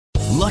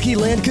Lucky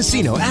Land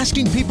Casino,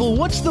 asking people,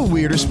 what's the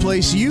weirdest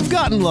place you've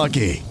gotten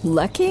lucky?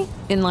 Lucky?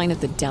 In line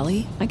at the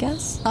deli, I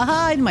guess?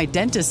 Aha, in my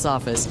dentist's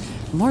office.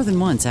 More than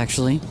once,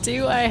 actually.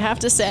 Do I have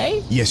to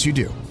say? Yes, you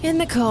do. In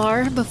the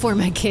car before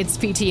my kids'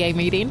 PTA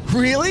meeting.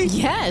 Really?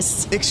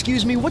 Yes.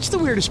 Excuse me, what's the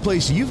weirdest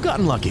place you've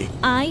gotten lucky?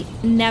 I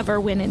never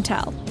win and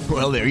tell.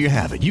 Well, there you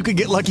have it. You can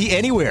get lucky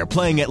anywhere,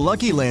 playing at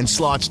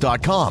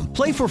LuckyLandSlots.com.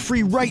 Play for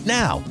free right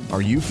now.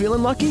 Are you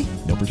feeling lucky?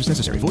 No purchase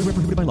necessary. Void where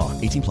prohibited by law.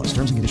 18 plus.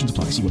 Terms and conditions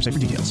apply. See website for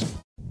details.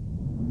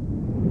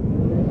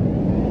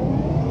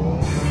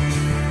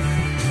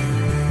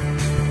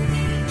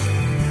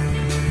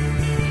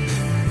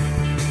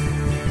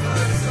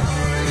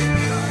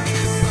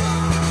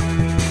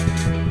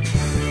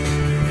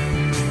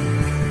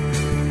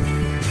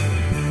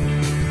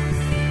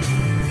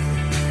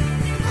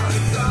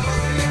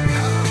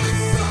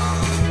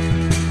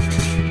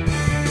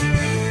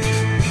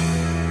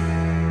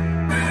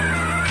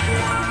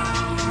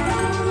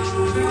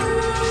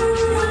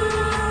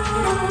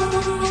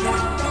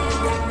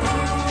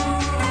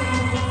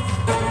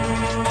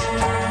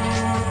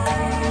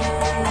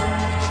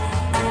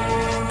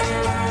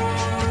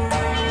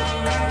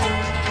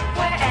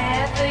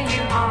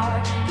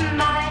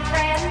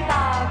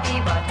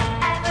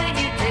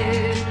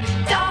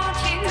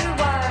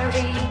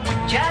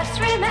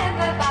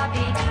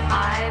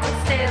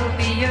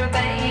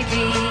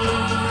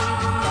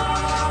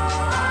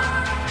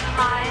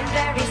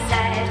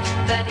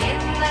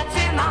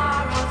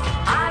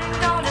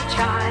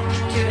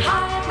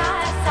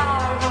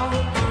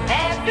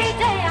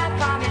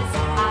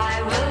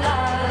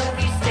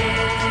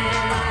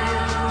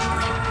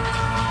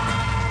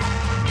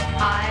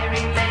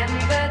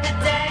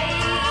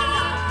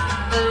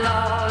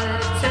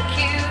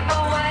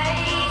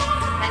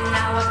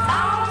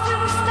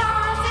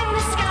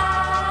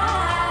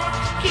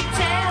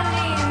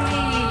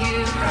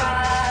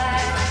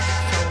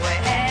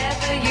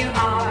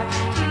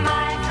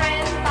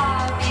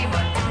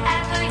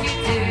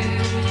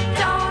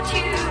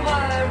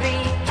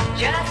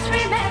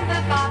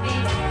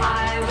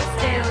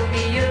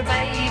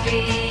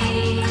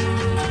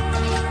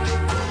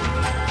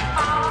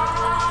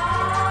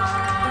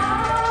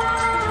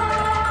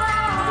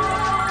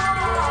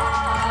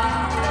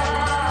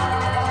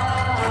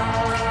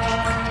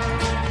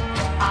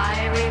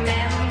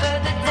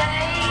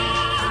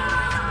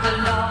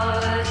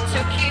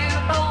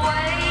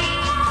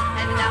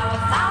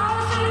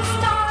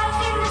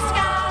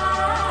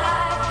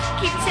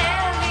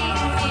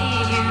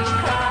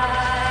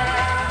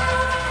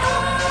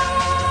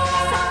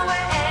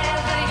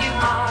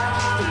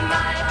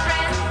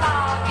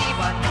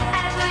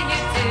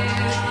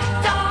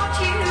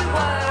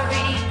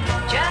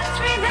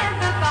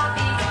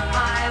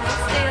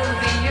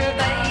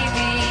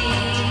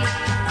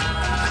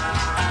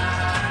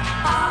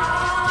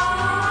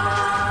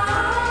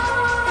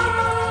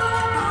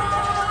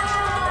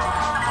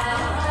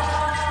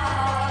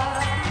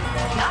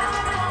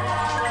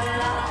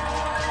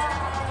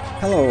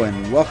 Hello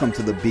and welcome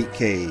to the Beat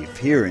Cave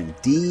here in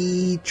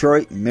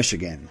Detroit,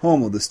 Michigan,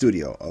 home of the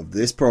studio of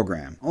this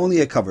program, Only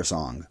a Cover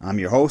Song. I'm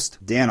your host,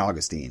 Dan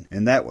Augustine,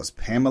 and that was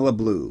Pamela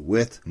Blue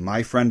with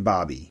My Friend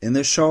Bobby. And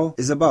this show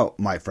is about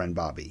my friend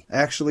Bobby.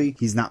 Actually,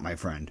 he's not my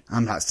friend.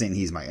 I'm not saying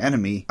he's my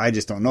enemy. I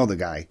just don't know the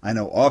guy. I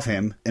know of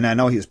him, and I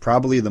know he was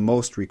probably the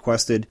most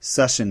requested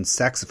session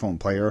saxophone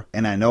player,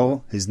 and I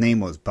know his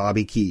name was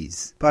Bobby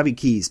Keys. Bobby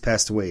Keys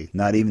passed away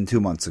not even 2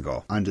 months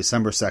ago, on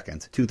December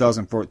 2nd,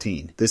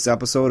 2014. This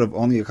episode of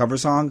Only a Cover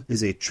Song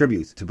is a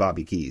tribute to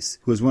Bobby Keys,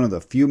 who is one of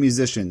the few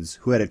musicians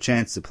who had a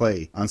chance to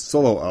play on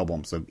solo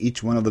albums of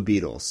each one of the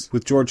Beatles.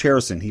 With George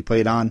Harrison, he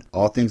played on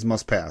All Things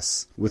Must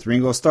Pass. With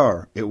Ringo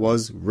Starr, it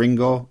was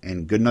Ringo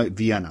and Goodnight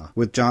Vienna.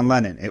 With John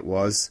Lennon, it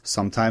was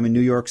Sometime in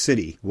New York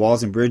City,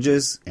 Walls and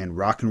Bridges, and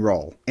Rock and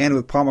Roll. And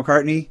with Paul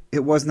McCartney,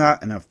 it was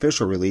not an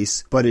official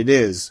release, but it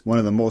is one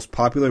of the most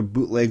popular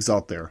bootlegs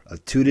out there, A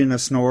Toot and a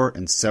Snore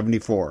in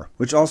 '74,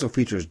 which also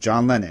features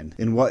John Lennon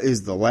in what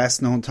is the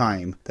last known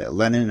time that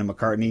Lennon and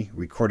McCartney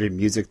recorded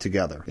music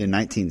together, in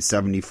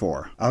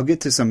 1974. I'll get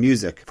to some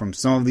music from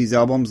some of these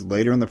albums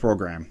later in the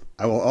program.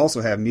 I will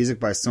also have music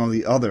by some of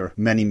the other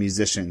many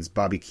musicians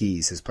Bobby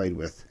Keys has played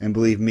with, and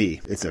believe me,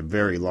 it's a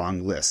very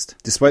long list.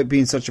 Despite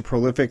being such a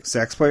prolific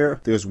sax player,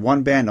 there's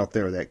one band out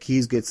there that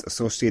Keys gets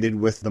associated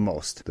with the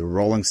most, the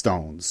Rolling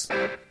Stones.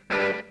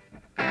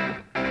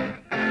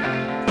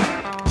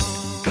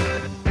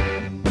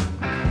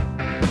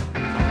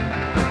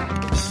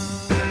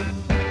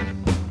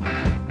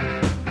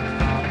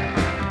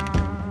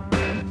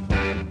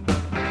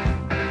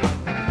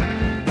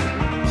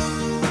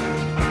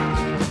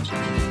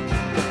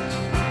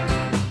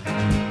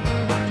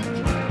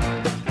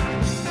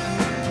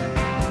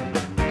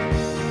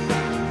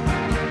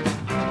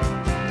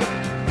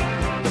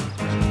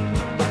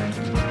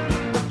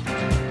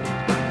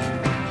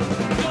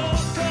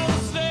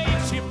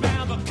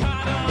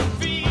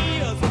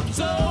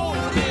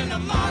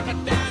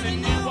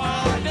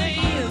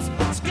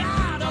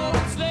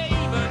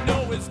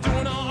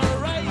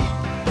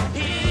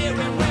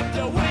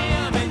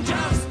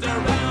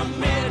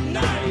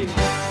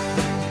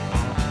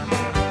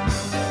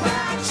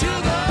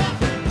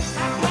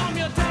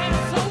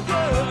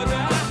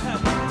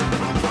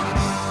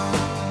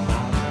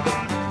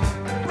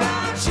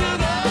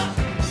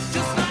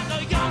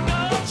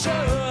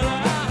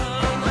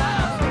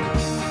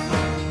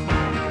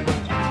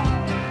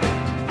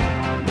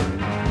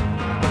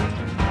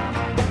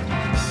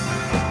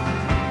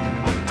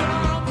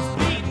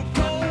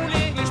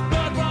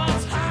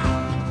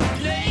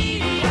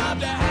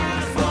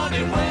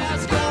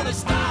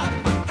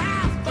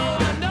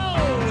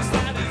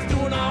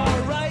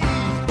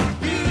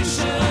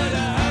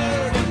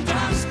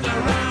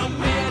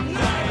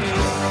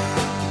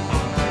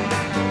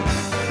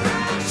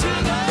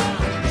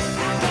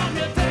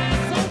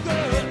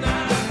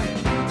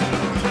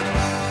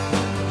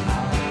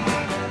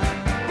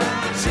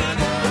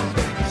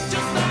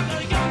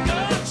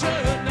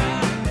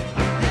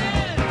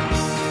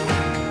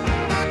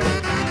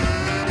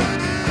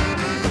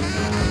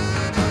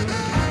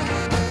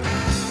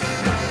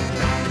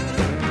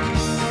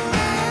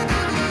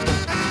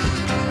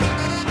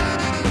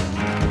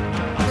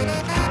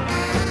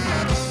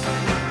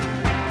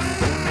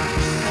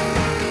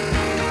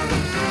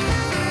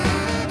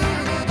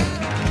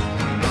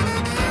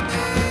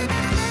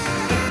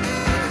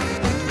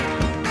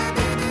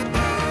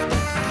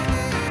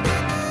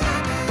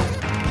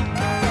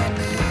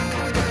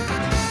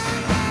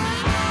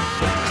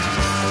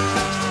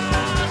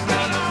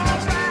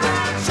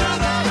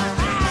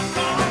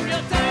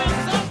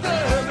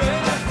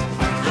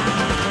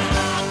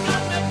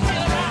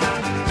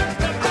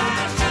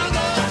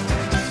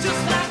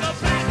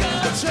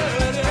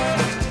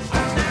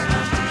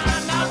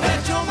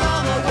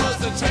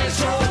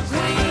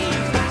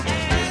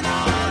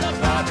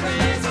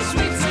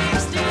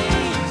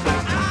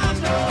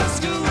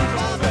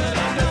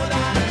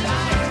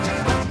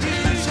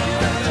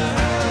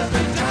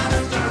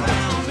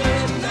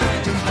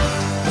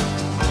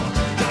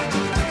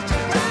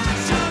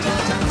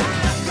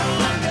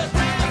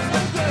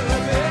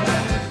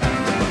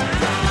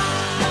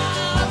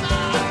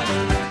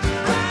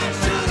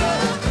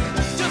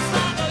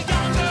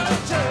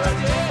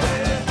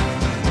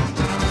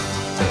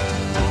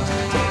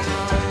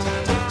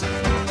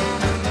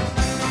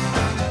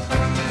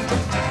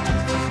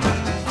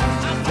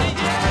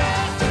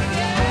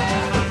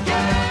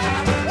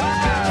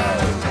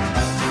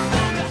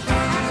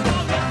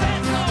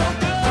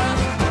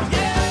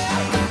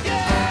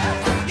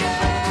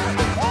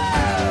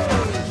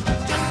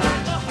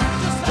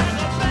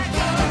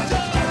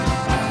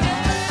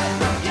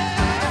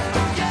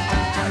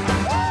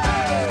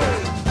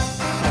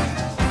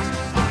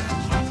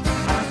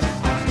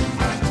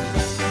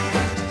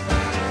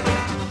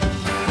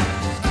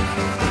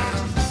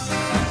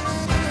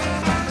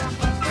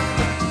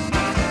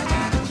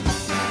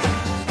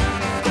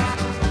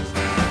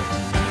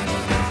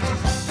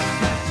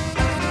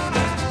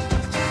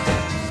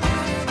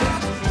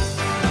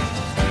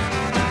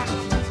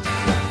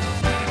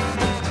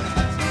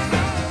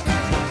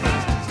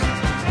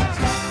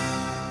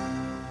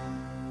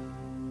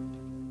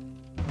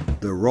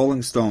 the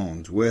Rolling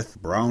Stones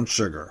with Brown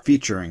Sugar,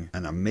 featuring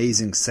an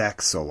amazing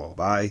sax solo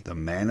by the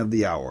man of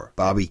the hour,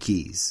 Bobby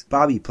Keys.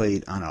 Bobby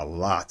played on a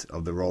lot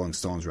of the Rolling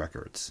Stones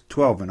records,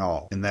 12 in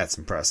all, and that's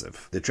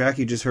impressive. The track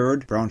you just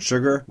heard, Brown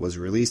Sugar, was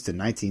released in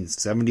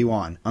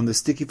 1971 on the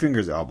Sticky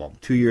Fingers album.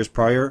 2 years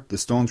prior, the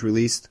Stones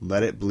released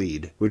Let It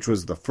Bleed, which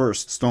was the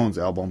first Stones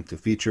album to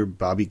feature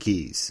Bobby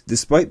Keys.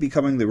 Despite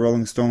becoming the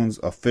Rolling Stones'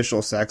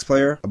 official sax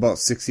player, about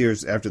 6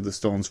 years after the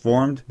Stones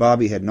formed,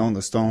 Bobby had known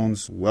the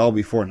Stones well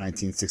before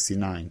 1969.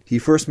 He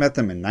first met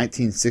them in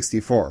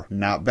 1964.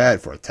 Not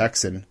bad for a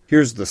Texan.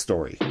 Here's the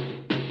story.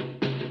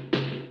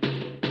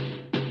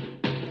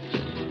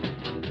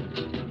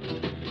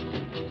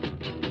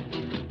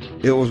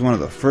 It was one of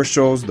the first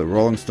shows the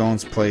Rolling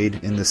Stones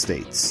played in the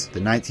States.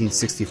 The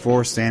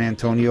 1964 San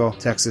Antonio,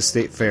 Texas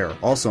State Fair.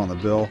 Also on the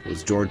bill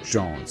was George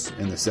Jones,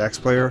 and the sax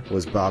player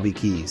was Bobby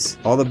Keys.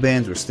 All the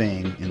bands were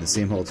staying in the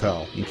same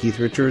hotel, and Keith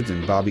Richards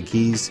and Bobby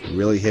Keys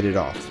really hit it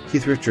off.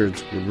 Keith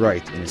Richards would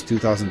write in his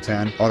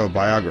 2010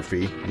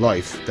 autobiography,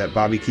 Life, that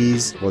Bobby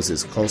Keys was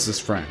his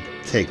closest friend.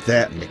 Take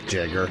that, Mick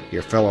Jagger.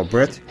 Your fellow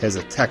Brit has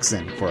a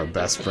Texan for a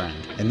best friend.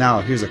 And now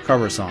here's a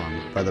cover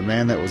song by the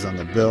man that was on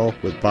the bill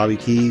with Bobby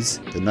Keys,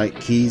 the night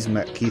Keys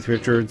met Keith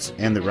Richards,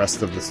 and the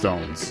rest of the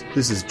Stones.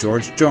 This is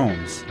George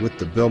Jones with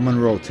the Bill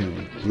Monroe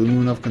tune, Blue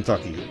Moon of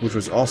Kentucky, which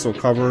was also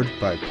covered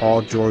by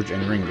Paul, George,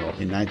 and Ringo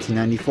in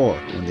 1994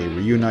 when they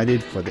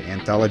reunited for the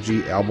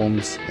Anthology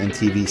Albums and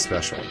TV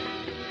special.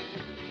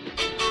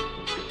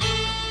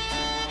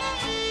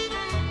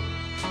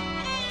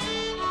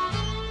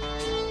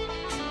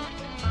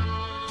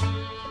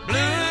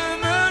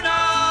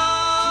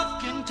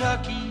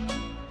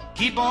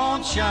 Keep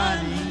on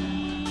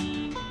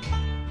shining,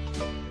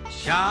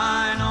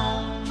 shine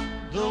on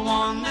the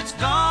one that's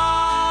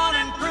gone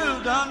and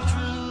proved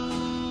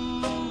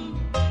untrue.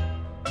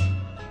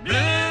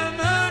 Blue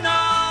moon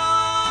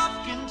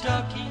of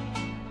Kentucky,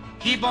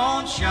 keep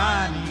on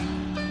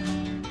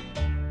shining,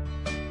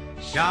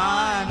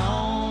 shine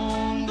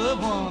on the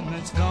one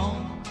that's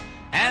gone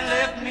and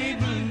left me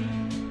blue.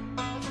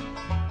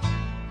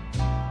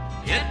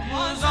 It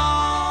was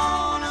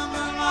on a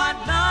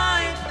moonlight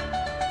night,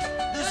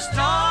 the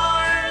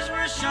stars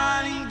were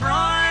shining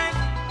bright.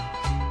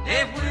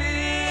 They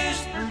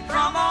whispered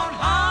from on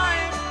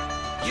high,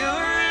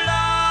 your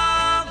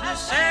love has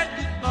said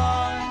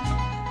goodbye.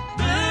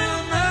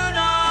 Blue moon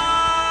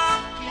of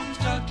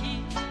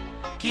Kentucky,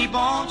 keep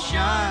on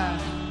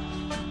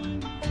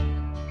shining,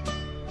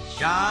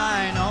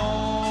 shine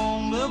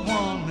on the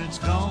one that's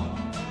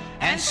gone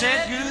and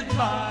said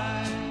goodbye.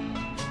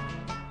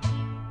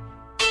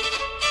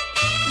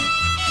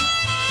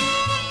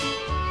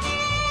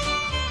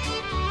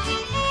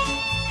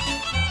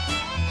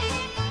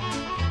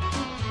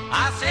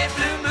 I say,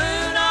 blue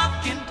moon of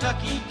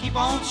Kentucky, keep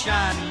on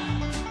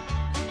shining,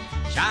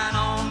 shine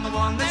on the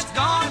one that's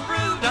gone and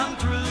proved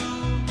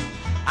untrue.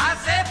 I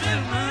say,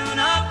 blue moon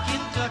of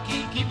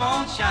Kentucky, keep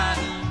on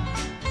shining,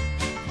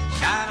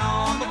 shine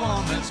on the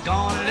one that's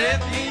gone and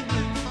left me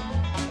blue.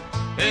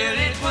 Well,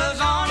 it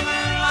was on a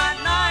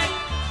moonlight night,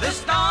 the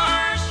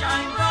stars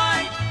shining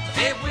bright.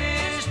 They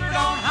whispered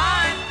on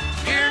high,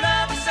 your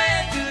love has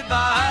said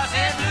goodbye. I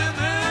said, blue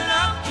moon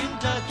of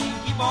Kentucky,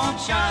 keep on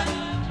shining,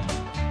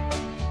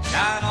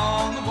 shine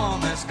on the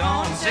one that's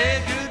gone and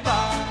said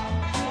goodbye.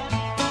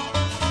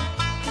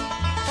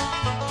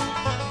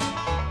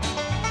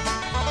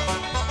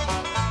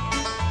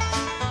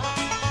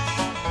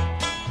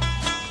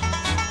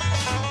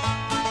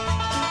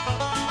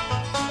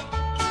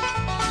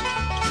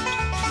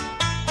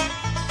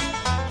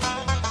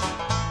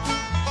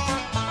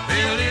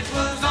 Well, it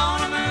was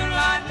on a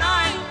moonlight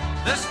night,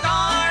 the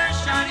stars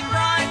shining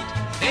bright.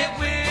 They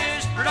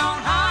whispered on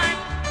high,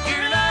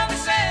 your love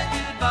has said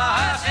goodbye.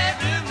 I said,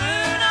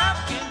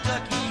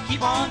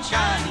 keep on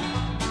shining,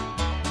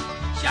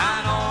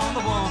 shine on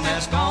the one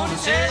that's gone and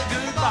said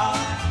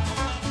goodbye.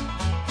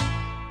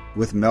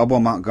 With Melba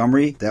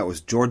Montgomery, that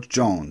was George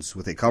Jones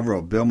with a cover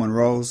of Bill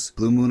Monroe's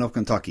Blue Moon of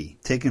Kentucky,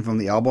 taken from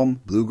the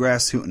album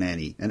Bluegrass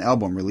Hootenanny, an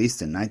album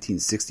released in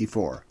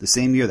 1964, the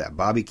same year that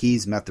Bobby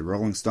Keys met the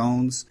Rolling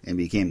Stones and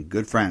became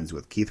good friends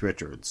with Keith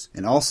Richards,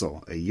 and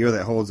also a year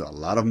that holds a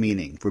lot of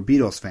meaning for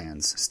Beatles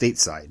fans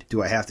stateside.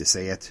 Do I have to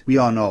say it? We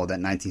all know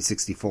that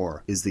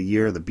 1964 is the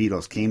year the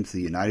Beatles came to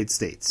the United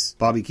States.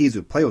 Bobby Keys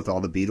would play with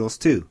all the Beatles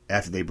too,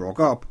 after they broke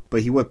up,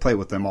 but he would play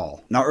with them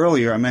all. Now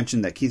earlier I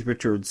mentioned that Keith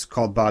Richards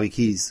called Bobby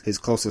Keys his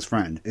closest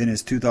friend in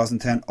his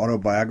 2010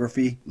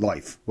 autobiography,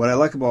 Life. What I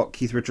like about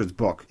Keith Richards'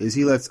 book is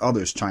he lets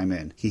others chime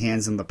in. He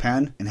hands them the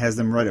pen and has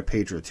them write a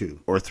page or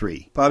two, or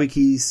three. Bobby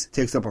Keys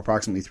takes up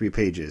approximately 3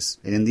 pages,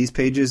 and in these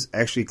pages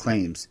actually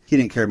claims he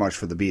didn't care much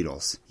for the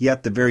Beatles.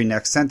 Yet the very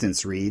next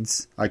sentence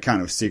reads, I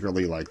kind of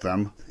secretly like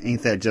them.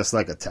 Ain't that just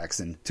like a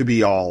Texan? To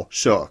be all,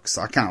 shucks,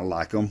 I kind of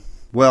like them.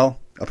 Well,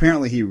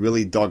 apparently he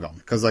really dug them,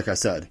 because like I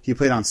said, he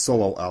played on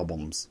solo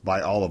albums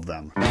by all of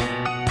them.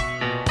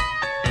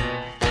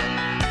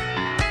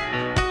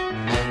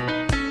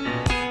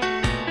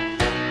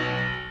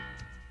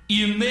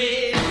 You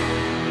made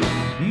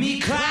me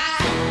cry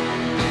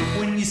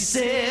when you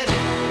said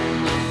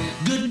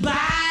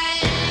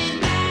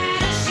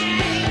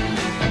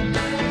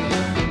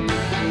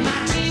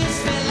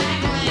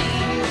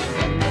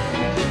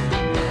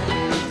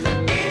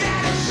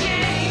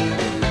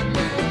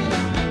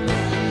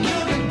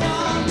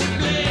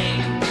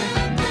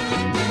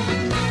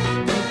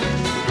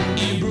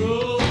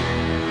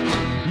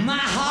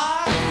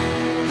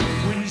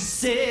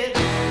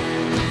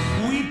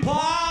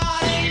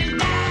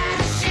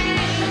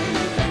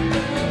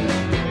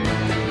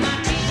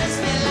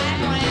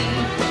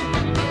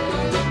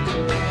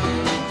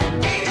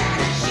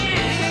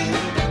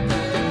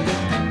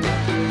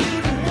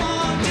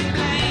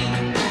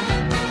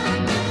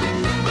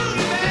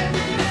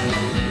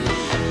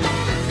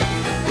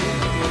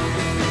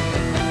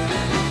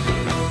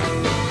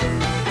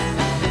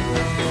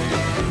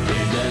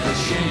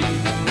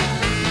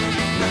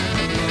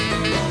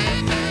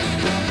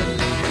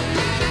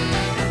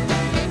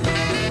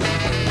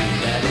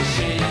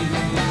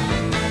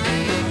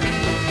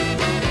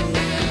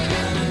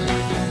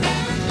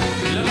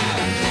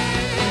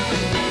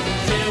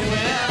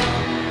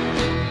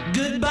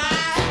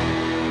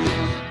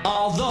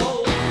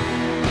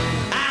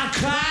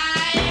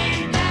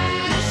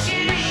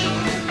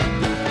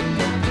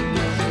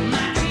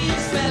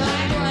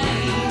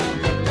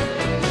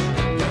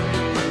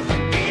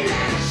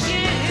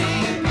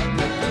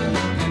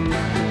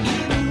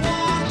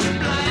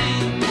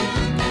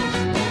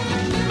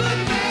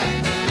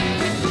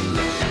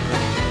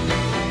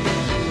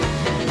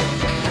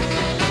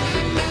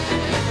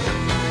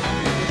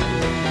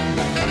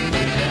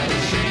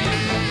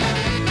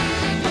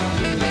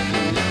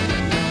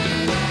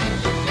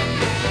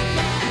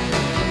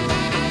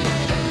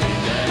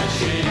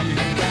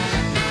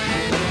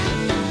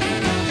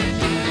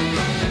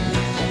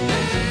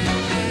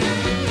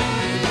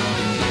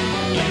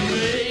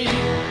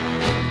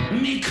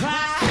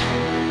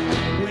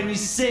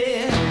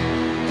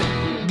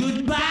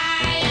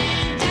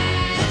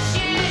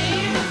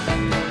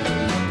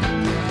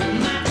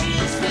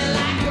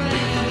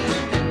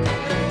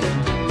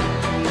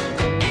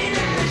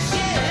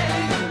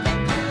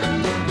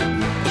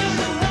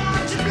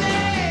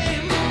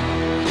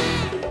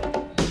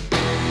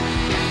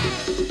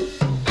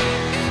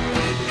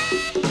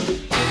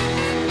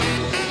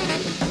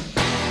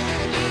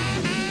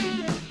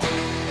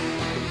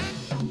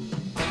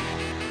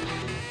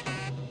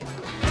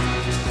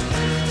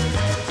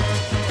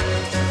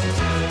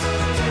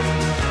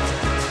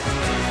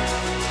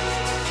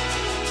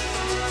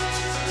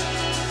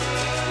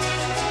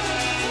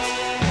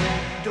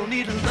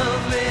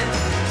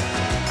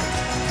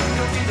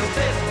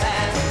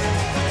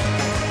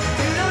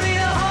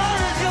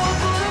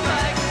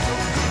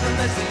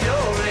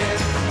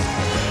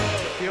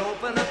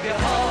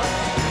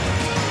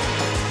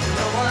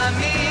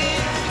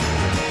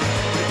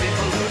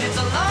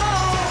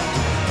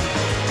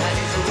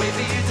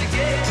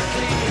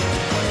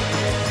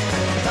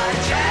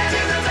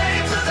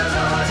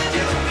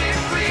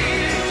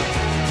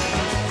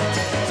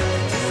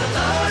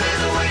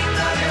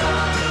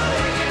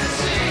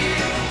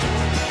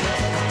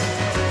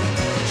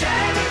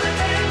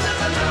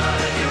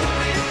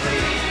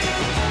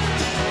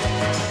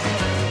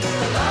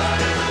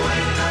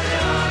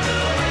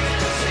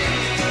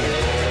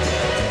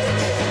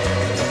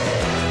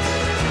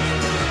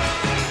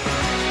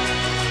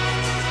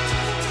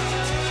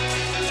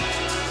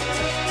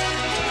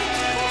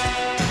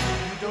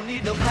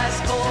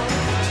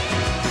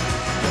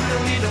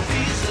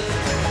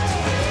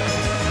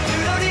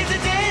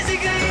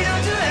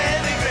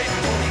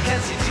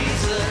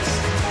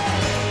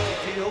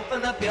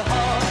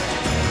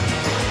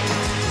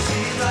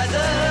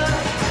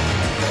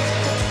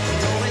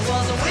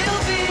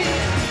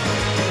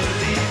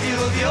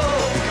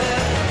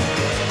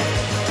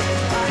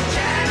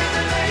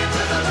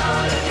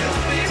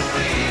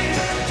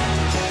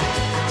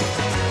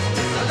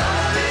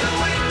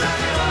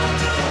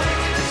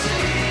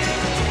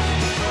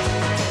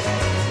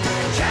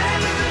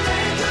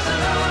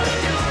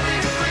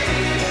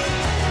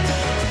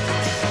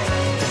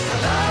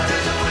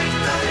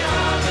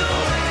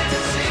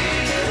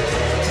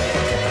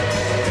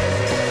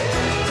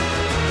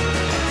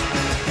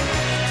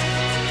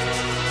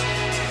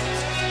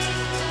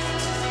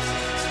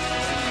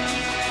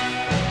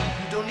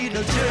need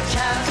no church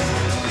house.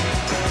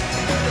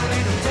 You don't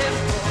need no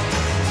temple.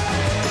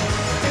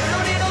 You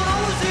don't need no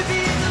rosary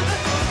beads or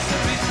records. The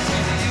reasons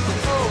you can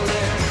fall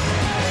there.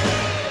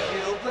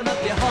 You open up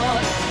your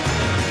heart.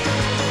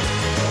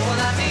 Know what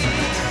I mean?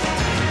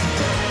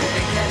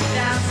 They can't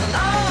dance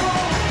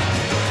alone.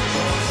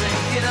 So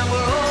singing and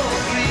we're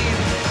all green.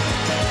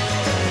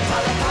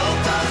 While the Pope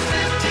does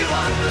 51%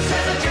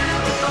 of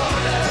general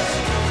orders.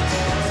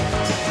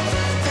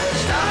 And the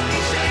stock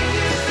exchange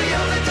is the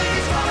only thing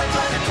that's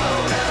qualified to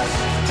quote us.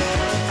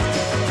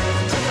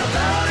 The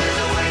Lord is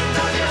waiting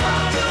on your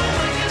heart, no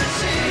one can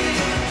see.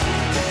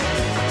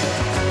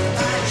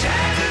 And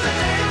chant in the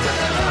name of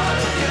the Lord,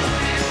 you'll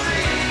be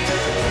free.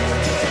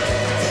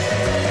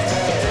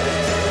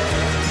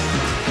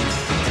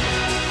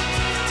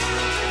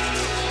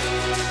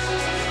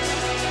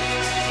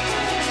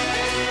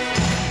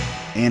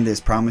 And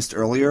as promised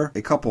earlier,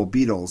 a couple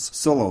Beatles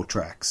solo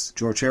tracks.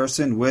 George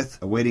Harrison with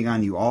Awaiting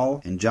on You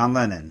All, and John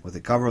Lennon with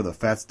a cover of the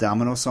Fats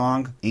Domino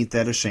song, Ain't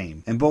That a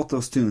Shame. And both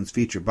those tunes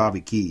feature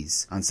Bobby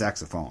Keys on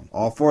saxophone.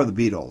 All four of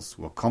the Beatles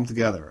will come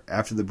together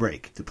after the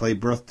break to play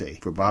Birthday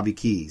for Bobby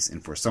Keys,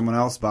 and for someone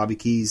else Bobby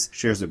Keys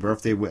shares a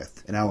birthday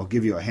with. And I will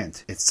give you a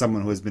hint, it's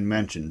someone who has been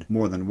mentioned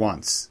more than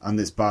once on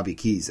this Bobby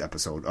Keys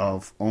episode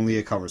of Only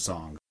a Cover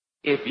Song.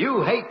 If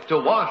you hate to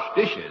wash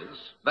dishes,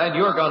 then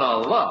you're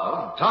gonna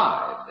love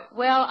Tide.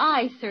 Well,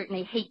 I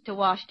certainly hate to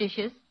wash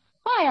dishes.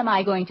 Why am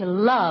I going to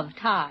love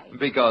Tide?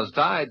 Because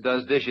Tide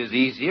does dishes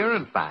easier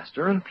and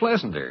faster and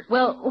pleasanter.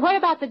 Well, what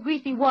about the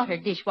greasy water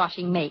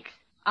dishwashing makes?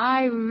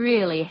 I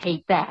really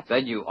hate that.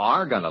 Then you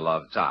are gonna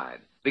love Tide.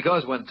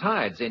 Because when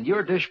Tide's in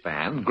your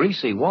dishpan,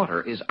 greasy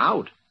water is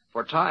out.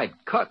 For Tide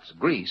cuts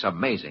grease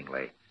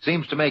amazingly.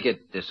 Seems to make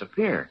it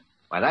disappear.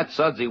 Why, that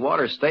sudsy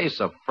water stays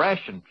so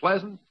fresh and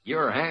pleasant,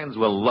 your hands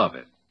will love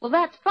it. Well,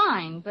 that's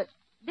fine, but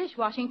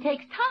dishwashing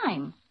takes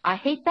time. I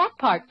hate that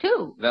part,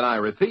 too. Then I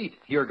repeat,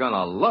 you're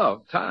gonna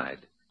love Tide.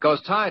 'Cause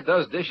Tide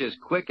does dishes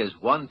quick as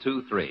 1,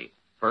 2, 3.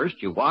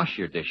 First, you wash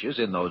your dishes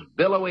in those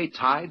billowy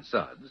Tide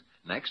suds.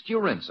 Next,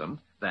 you rinse them.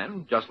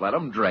 Then, just let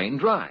them drain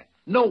dry.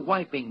 No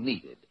wiping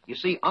needed. You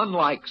see,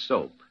 unlike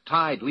soap,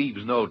 Tide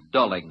leaves no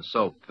dulling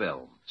soap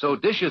film. So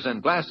dishes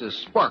and glasses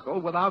sparkle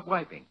without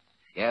wiping.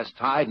 Yes,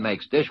 Tide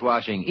makes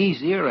dishwashing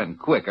easier and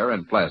quicker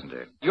and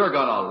pleasanter. You're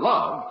gonna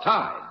love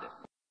Tide.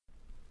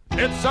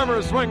 It's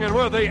summer swinging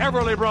with the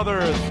Everly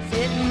Brothers.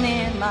 Sitting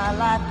in my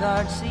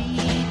lifeguard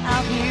seat,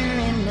 out here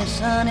in the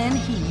sun and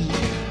heat,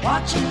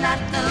 watching that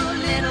the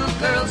little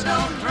girls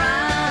don't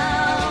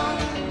drown.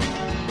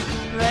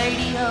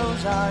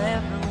 Radios are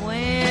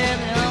everywhere,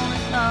 the only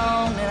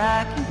song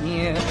that I can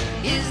hear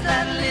is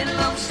that little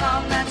old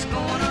song that's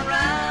going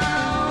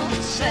around,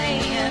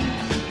 saying,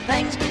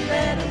 things get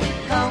better with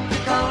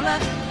Coca-Cola,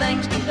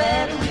 things get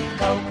better with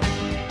Coke.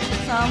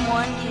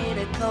 Someone get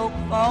a Coke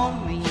for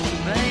me,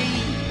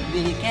 baby.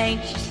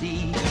 Can't you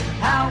see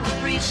how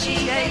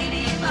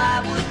appreciative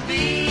I would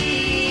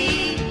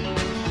be?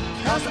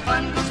 'Cause the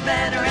fun goes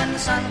better and the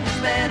sun goes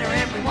better,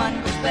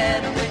 everyone goes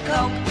better with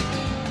Coke.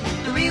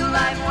 The real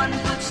life one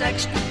puts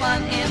extra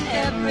fun in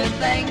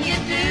everything you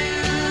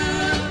do.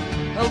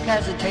 Coke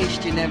has a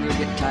taste you never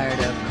get tired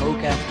of,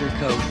 Coke after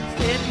Coke.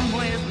 Sitting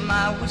with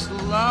my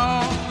whistle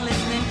on,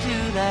 listening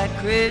to that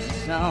crazy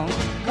song.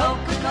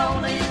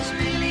 Coca-Cola is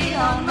really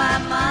on my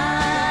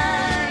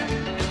mind.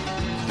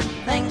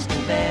 Things go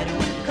better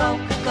with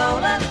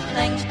Coca-Cola,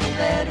 things go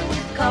better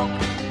with Coke.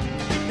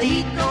 The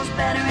heat goes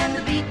better and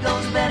the beat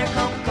goes better,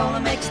 Coca-Cola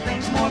makes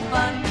things more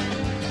fun.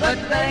 But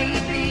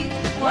baby,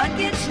 what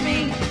gets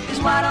me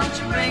is why don't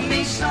you bring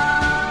me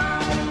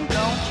some?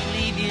 Don't you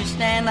leave your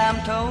stand,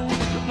 I'm told,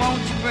 but won't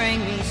you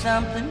bring me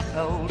something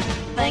cold?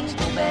 Things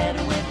go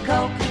better with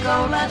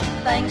Coca-Cola,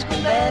 things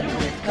go better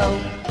with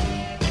Coke.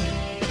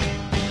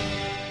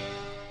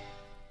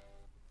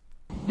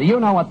 Do you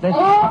know what this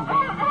is?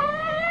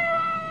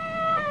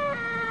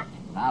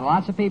 Now,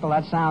 lots of people,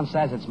 that sound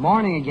says it's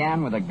morning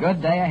again with a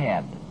good day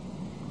ahead.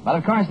 But,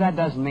 of course, that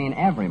doesn't mean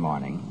every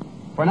morning.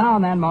 For now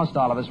and then, most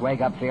all of us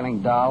wake up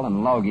feeling dull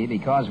and logy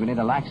because we need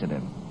a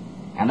laxative.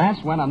 And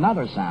that's when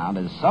another sound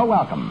is so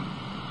welcome.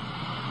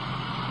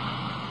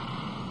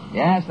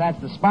 Yes, that's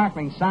the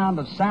sparkling sound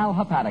of sal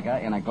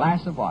hepatica in a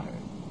glass of water.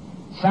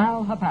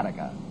 Sal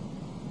hepatica.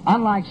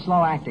 Unlike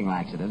slow-acting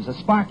laxatives, a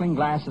sparkling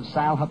glass of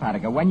sal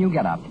hepatica, when you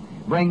get up,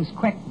 brings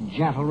quick,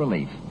 gentle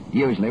relief,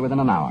 usually within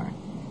an hour.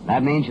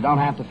 That means you don't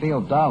have to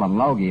feel dull and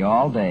logy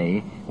all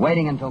day,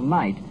 waiting until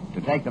night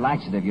to take the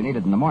laxative you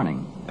needed in the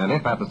morning. And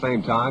if at the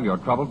same time you're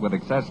troubled with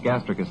excess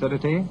gastric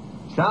acidity,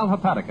 sal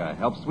hepatica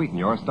helps sweeten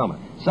your stomach.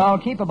 So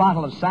keep a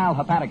bottle of sal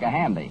hepatica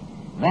handy.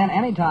 Then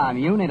anytime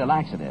you need a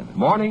laxative,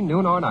 morning,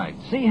 noon, or night,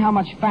 see how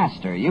much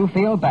faster you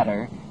feel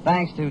better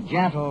thanks to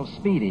gentle,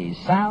 speedy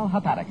sal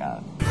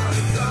hepatica.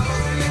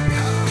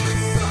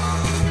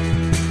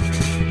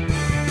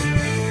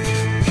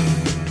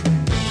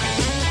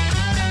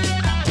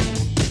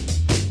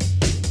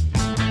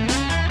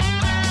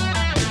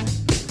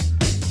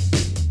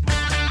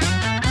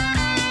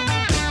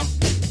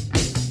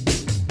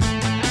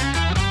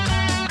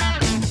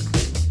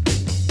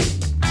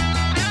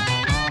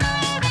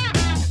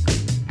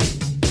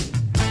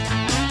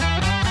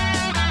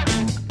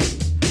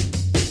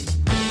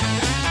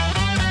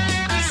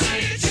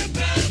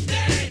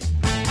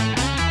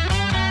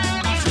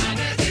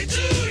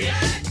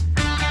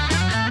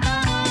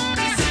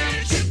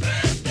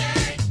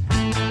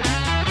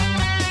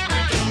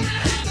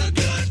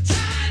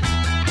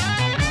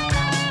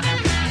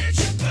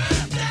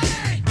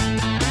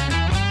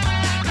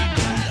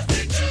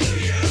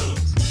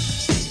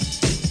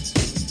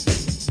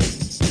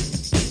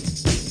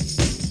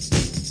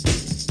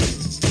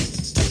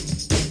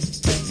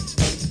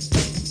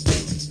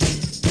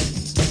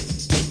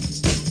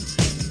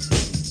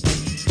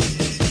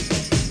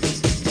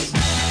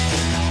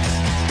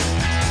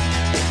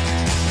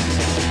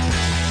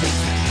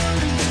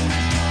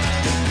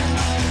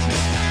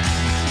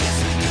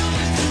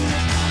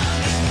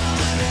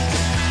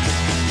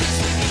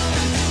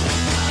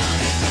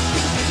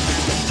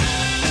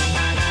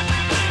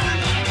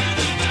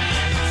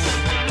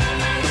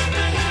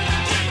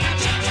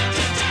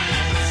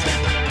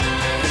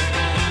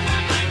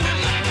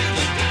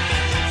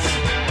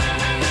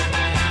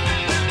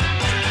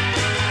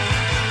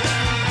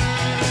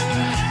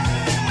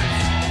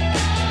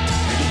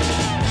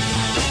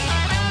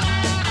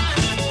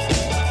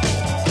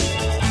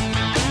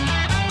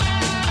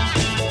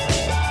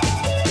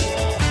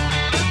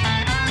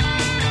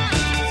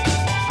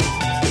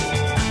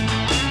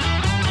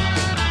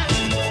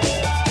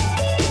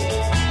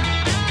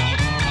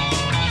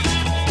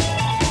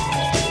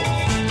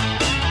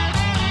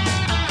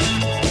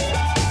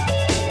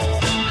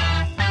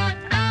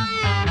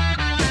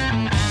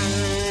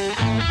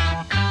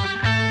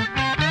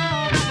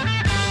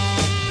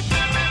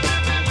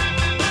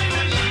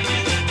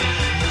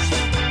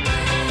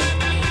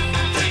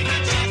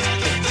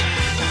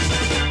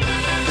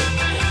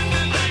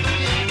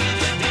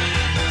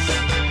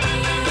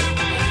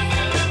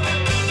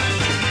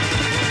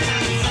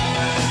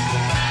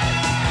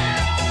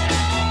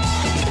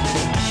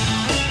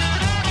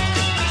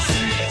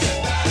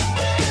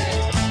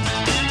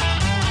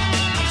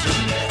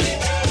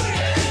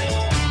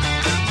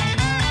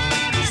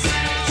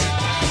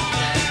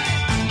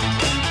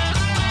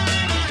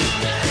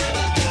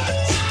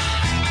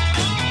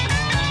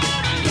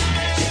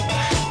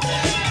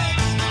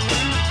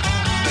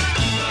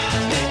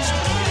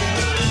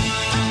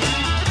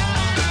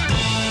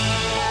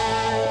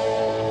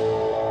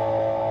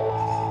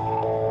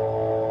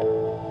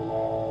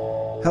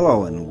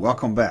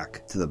 welcome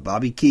back to the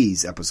Bobby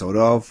Keys episode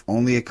of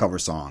Only a Cover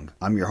Song.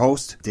 I'm your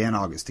host, Dan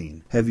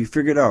Augustine. Have you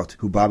figured out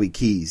who Bobby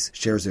Keys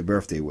shares a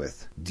birthday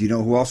with? Do you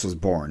know who else was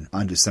born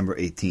on December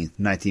 18th,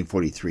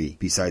 1943,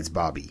 besides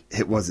Bobby?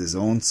 It was his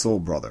own soul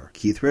brother,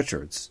 Keith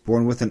Richards,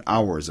 born within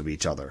hours of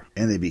each other,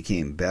 and they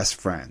became best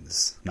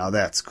friends. Now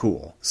that's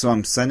cool. So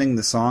I'm sending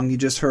the song you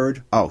just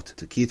heard out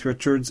to Keith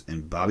Richards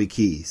and Bobby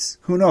Keys.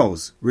 Who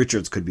knows?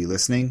 Richards could be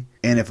listening.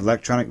 And if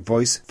electronic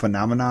voice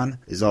phenomenon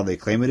is all they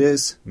claim it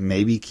is,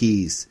 maybe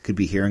Keys could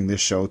be hearing this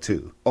show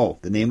too. Oh,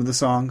 the name of the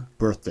song?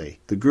 Birthday.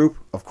 The group?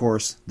 Of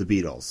course, the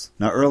Beatles.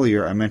 Now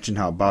earlier I mentioned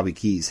how Bobby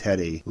Keys had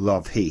a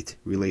love-hate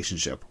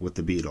relationship with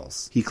the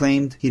Beatles. He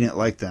claimed he didn't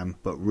like them,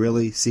 but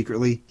really,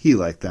 secretly, he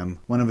liked them.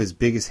 One of his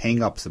biggest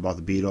hang-ups about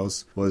the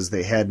Beatles was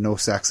they had no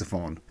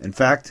saxophone. In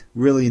fact,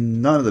 really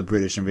none of the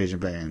British invasion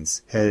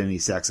bands had any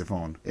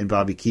saxophone, and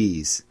Bobby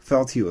Keys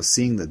felt he was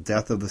seeing the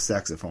death of the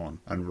saxophone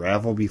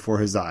unravel before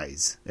his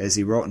eyes. As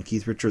he wrote in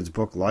Keith Richards'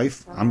 book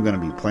Life, I'm going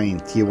to be playing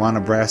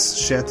Tijuana brass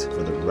shit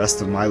for the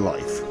rest of my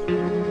life.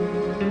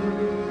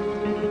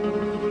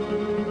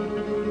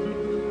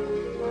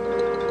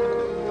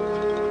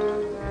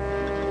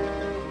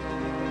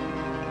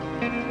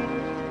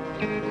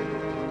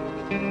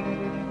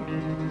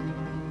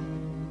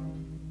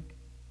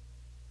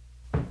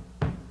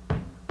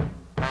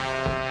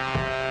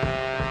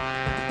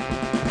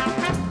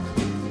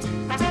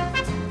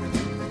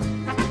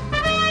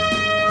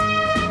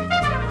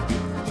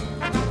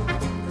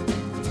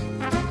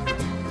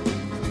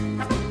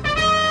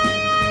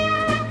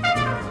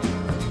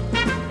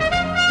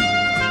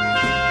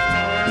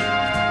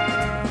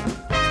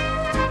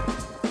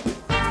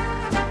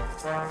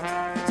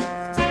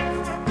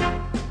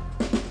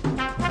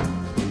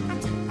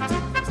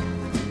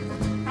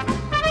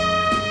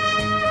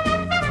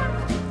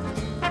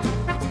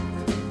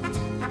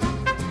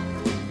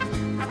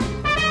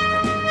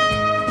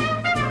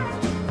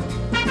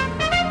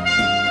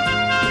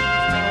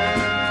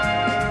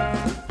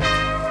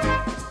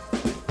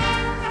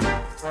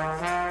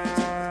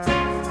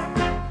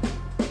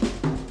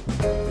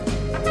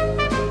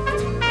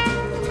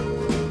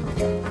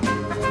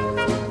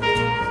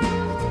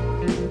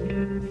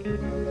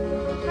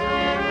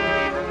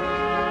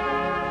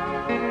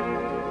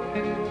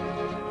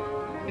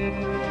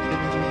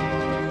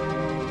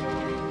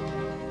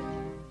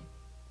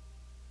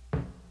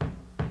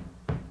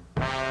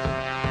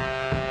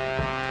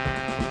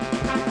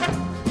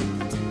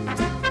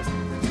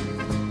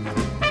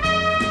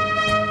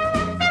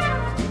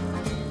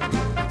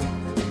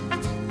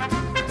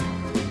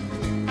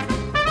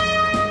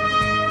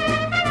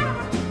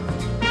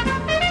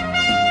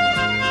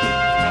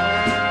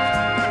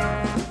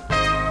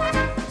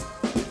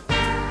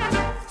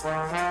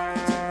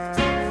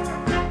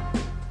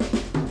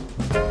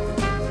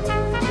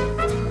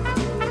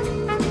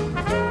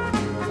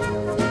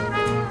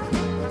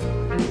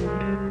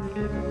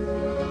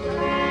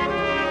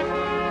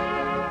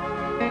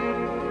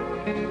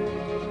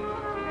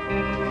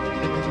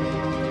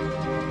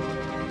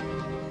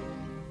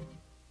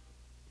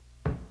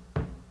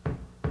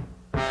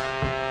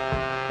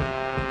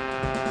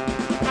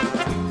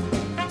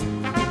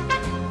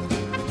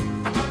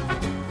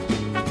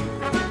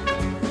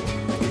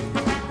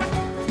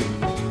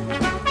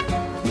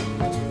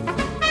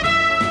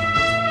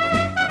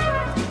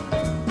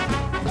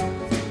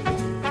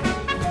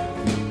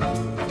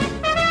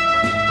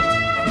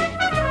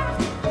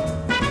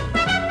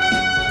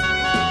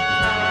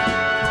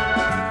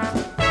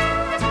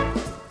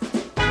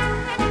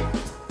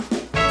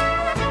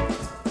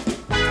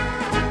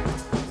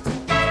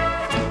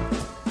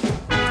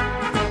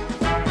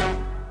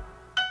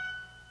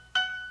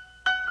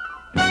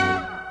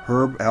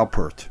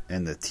 Alpert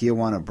and the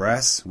Tijuana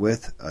Brass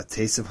with A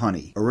Taste of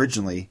Honey,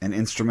 originally an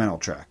instrumental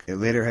track. It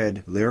later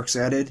had lyrics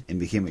added and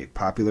became a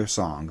popular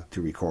song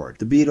to record,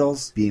 the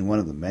Beatles being one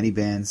of the many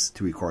bands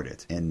to record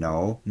it. And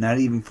no, not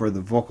even for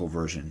the vocal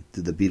version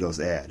did the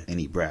Beatles add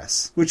any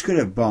brass, which could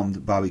have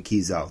bummed Bobby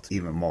Keys out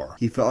even more.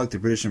 He felt like the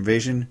British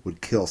invasion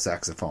would kill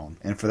saxophone,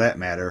 and for that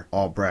matter,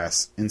 all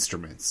brass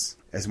instruments.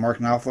 As Mark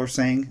Knopfler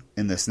sang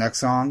in this next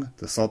song,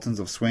 The Sultans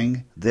of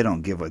Swing, they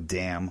don't give a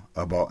damn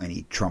about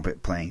any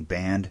trumpet-playing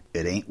band.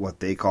 It ain't what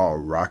they call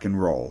rock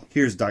and roll.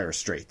 Here's Dire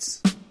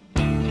Straits.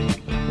 You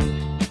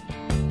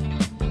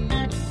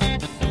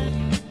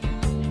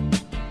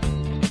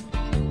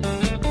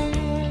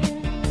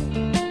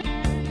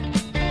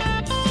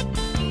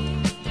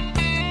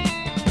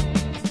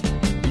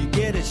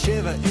get a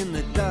shiver in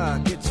the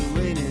dark, it's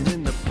raining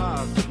in the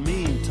park, but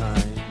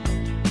meantime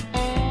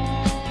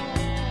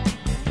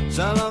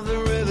sound of the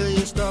river,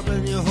 you stop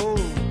and you hold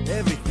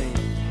everything.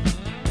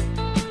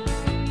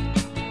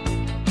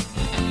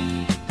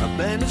 A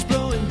band is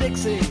blowing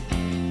Dixie,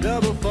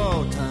 double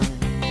fall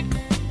time.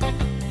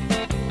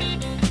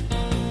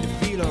 You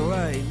feel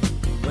alright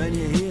when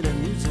you hear the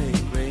music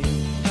ring.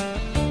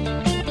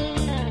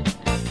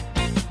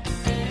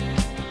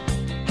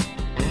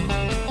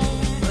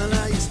 Well,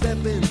 now you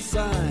step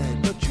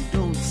inside, but you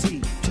don't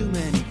see too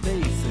many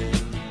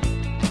faces.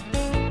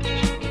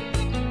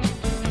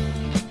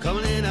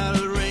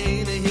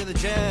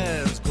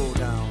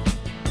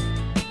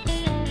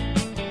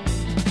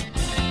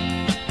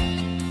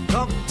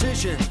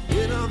 competition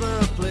in other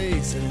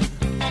places.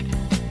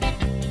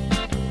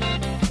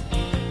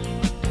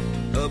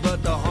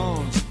 But the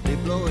horns, they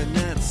blowing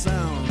that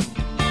sound.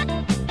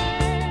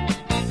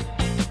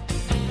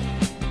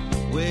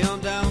 Way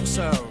on down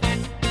south,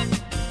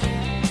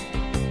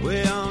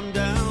 way on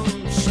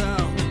down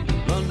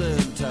south,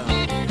 London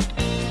town.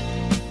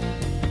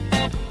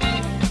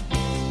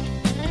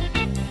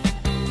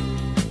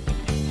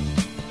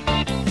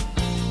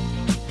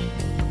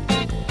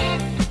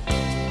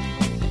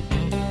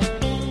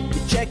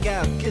 You check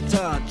out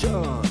Guitar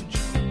George,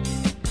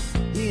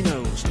 he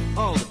knows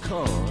all the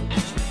chords.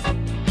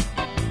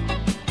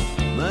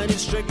 Mine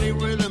is strictly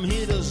rhythm,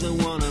 he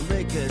doesn't want to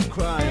make it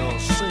cry or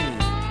sing.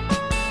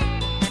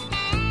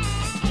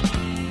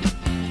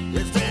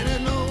 If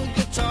an old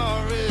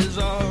guitar is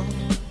all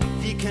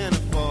he can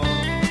afford,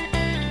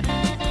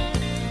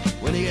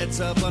 when he gets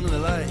up under the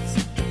lights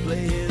to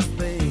play his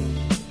thing.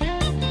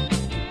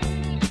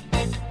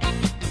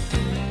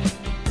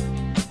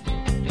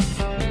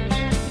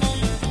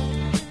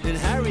 And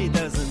Harry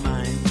doesn't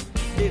mind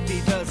if he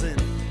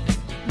doesn't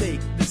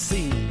make the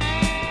scene.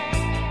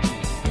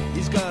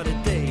 He's got a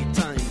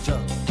daytime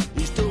job,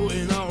 he's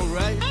doing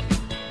alright.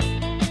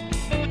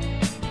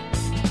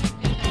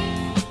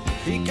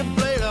 He can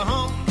play the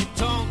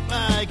honky-tonk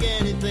like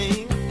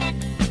anything,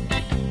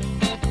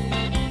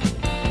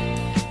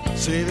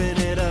 saving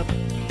it up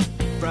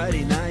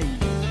Friday night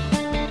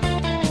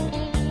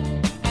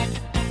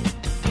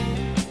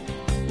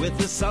with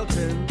the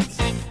Sultans,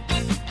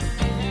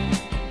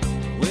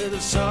 with the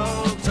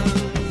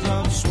Sultans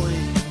of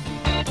Swing.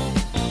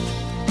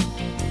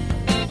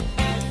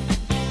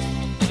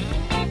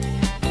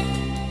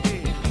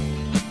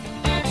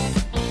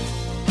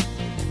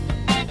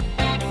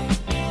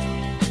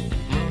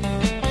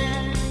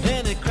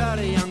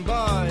 Young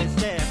boys,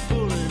 they're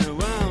fooling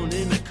around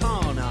in the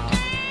corner,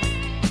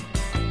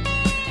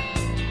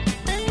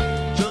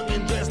 drunk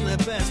and dressed in their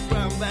best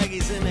brown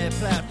baggies in their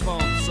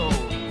platform soles.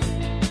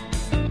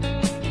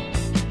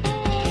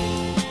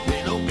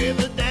 They don't give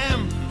a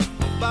damn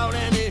about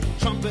any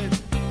trumpet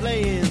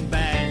playing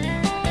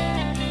band.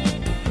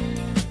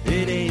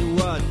 It ain't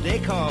what they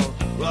call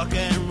rock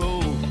and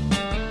roll.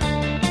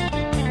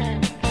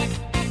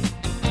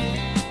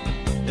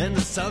 And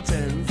the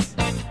Sultans,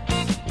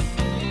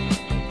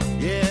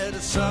 yeah, the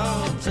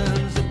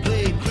Sultans that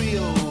play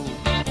Creole.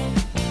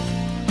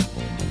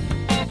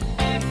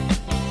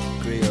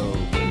 Creole.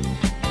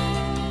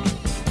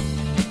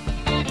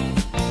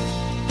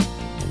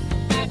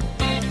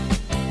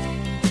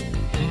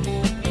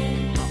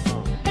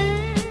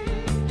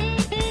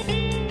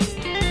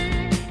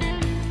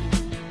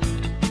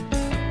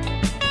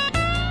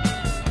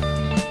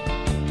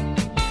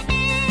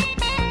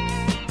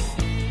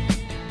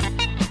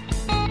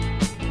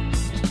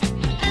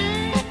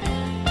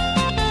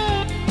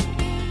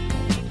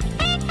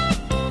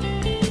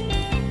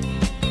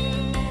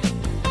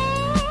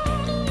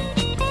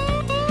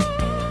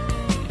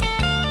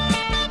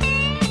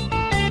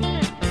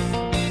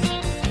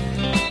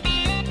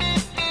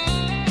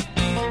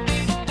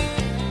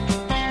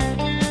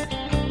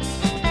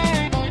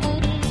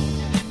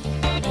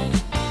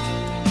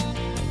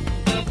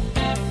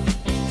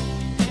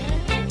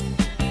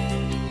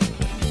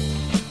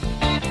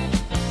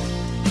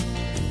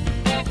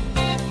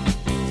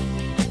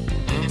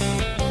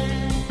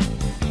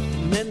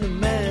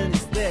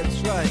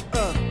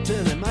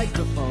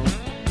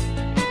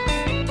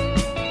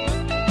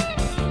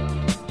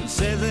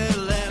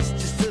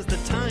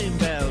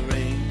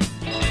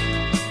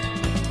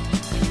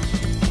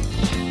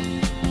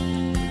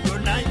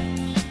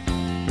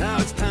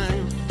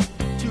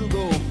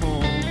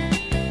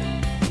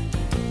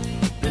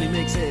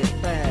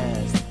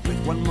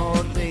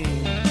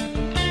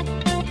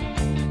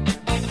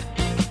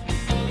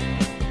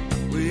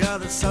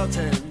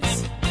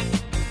 Sultans,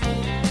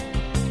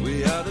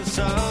 we are the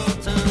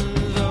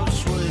Sultans of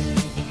Swing.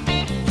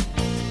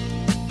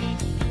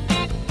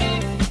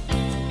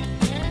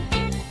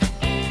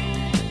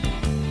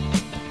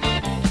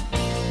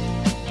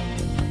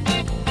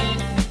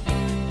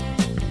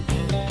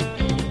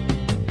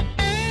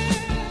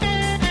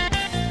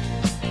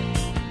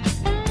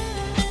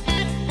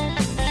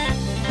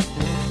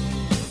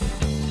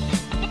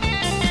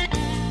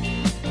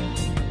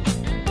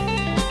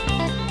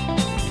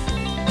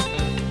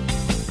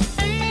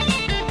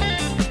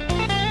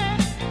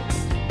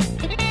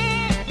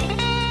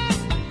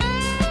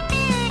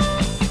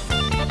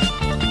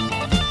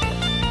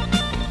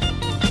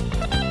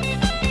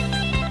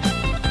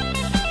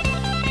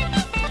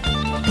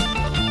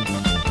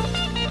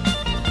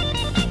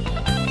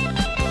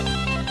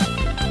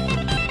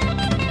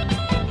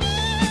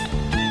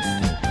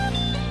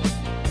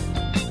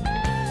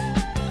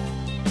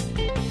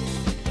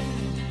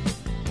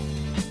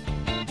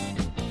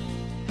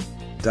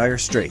 Dire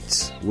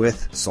Straits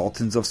with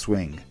Sultans of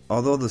Swing.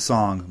 Although the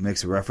song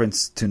makes a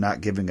reference to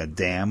not giving a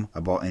damn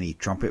about any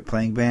trumpet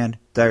playing band,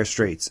 Dire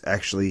Straits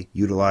actually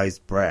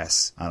utilized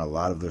brass on a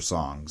lot of their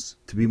songs.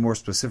 To be more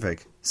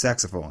specific,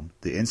 saxophone,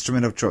 the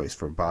instrument of choice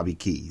for Bobby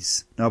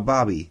Keys. Now,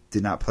 Bobby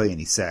did not play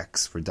any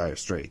sax for Dire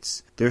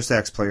Straits. Their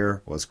sax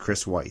player was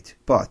Chris White,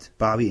 but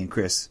Bobby and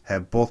Chris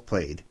have both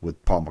played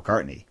with Paul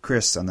McCartney.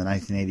 Chris on the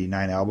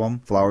 1989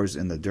 album Flowers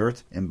in the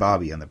Dirt, and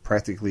Bobby on the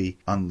practically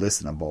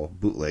unlistenable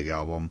bootleg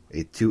album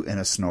A Toot and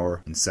a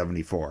Snore in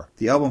 '74.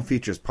 The album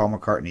features Paul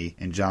McCartney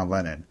and John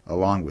Lennon,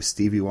 along with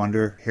Stevie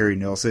Wonder, Harry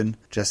Nilsson,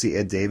 Jesse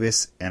Ed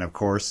Davis, and of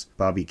course,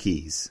 Bobby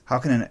Keys. How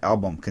can an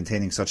album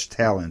containing such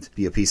talent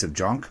be a piece of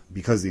junk?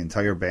 Because the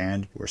entire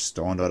band were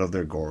stoned out of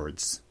their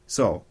gourds.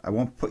 So, I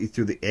won't put you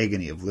through the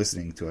agony of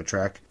listening to a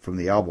track from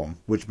the album,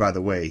 which, by the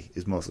way,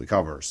 is mostly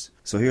covers.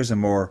 So here's a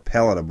more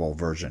palatable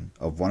version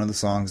of one of the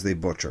songs they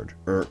butchered,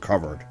 or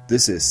covered.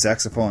 This is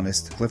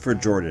saxophonist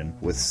Clifford Jordan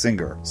with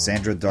singer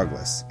Sandra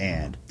Douglas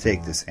and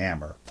Take This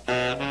Hammer.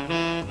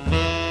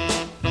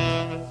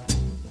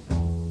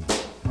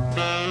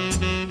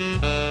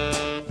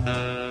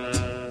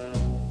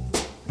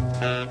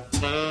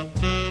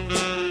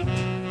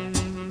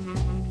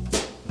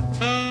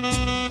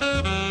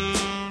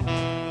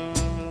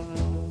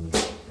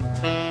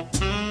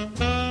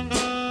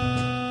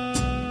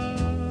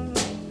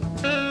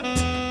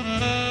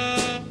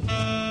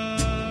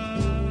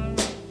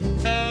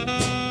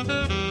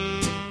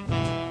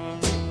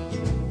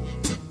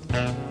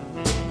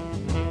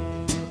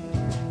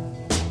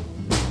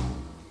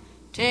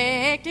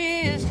 Take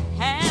this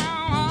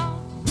hammer,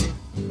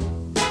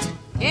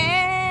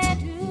 get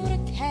to the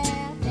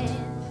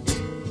captain.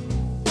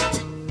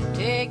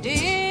 Take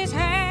this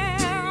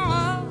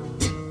hammer,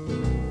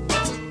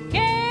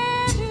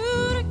 get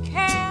to the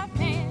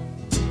captain.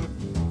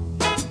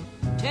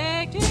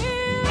 Take this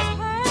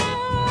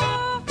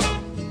hammer,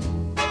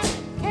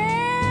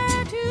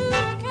 get to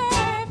the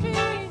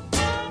captain.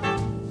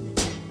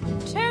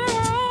 Tell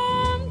him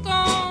I'm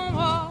gone,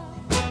 boy.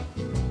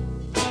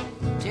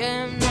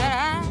 Tell him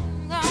that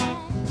I'm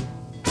gone.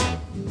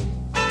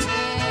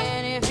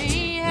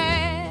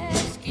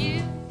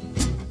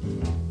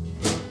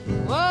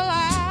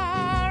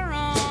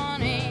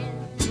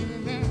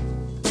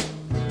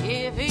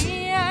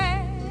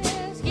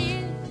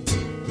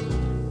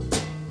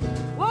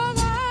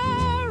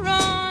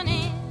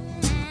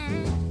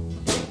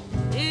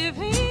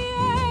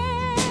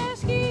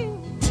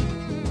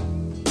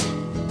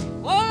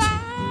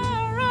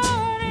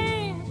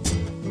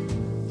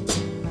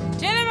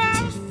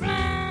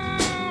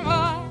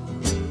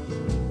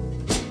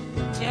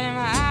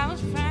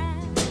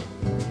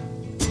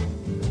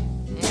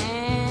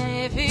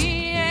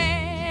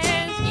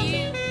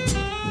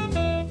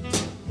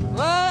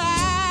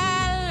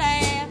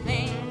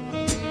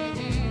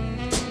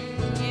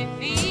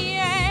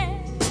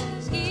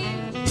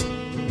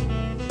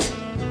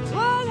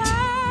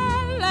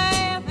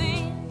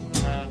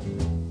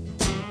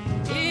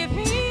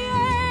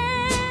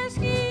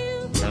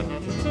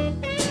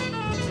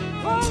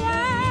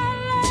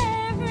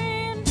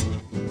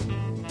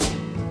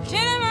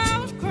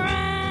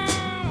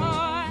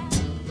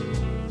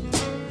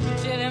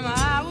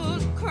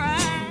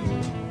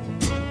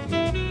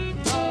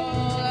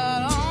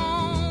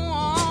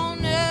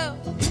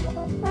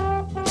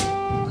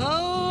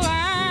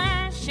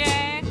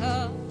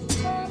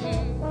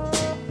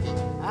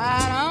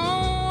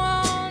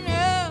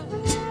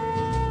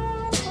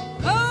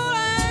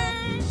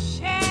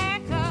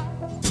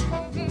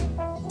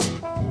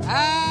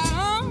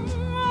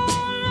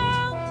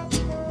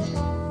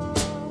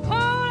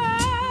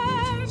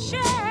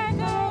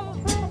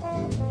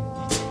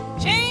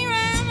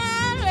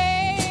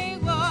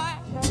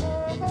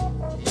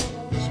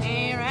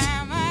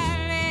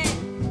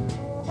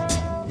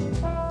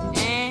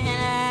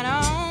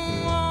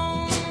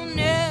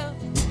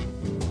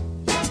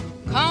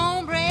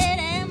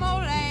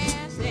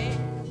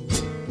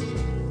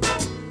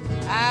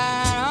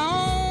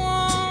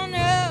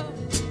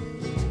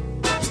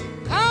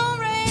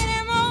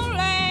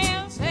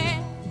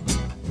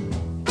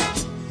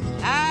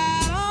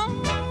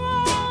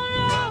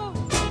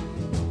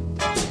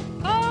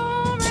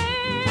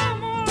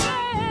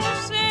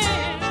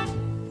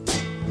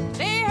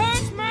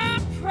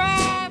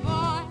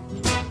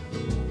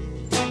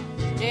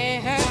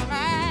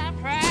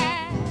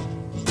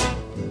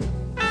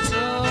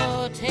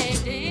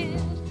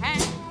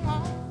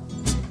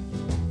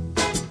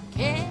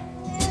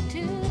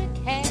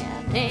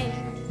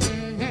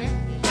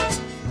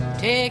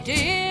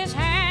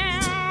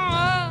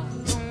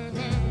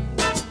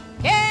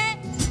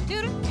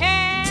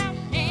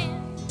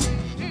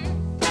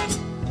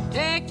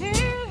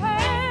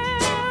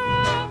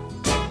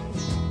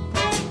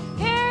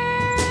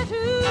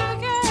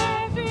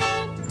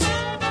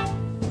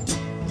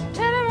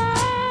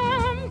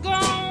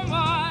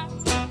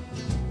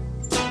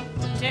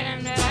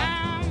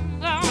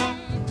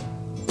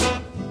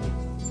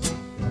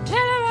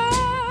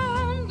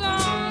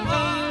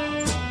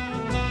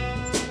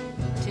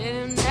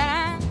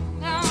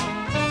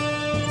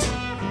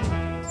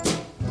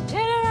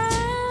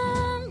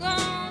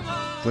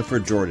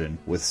 Clifford Jordan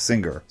with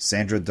singer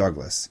Sandra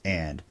Douglas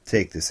and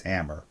Take This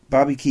Hammer.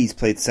 Bobby Keys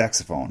played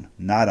saxophone,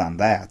 not on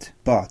that,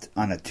 but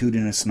on A Toot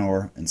and a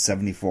Snore in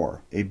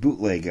 '74, a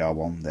bootleg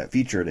album that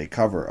featured a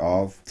cover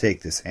of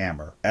Take This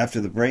Hammer. After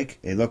the break,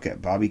 a look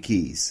at Bobby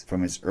Keys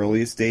from his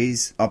earliest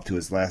days up to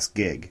his last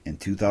gig in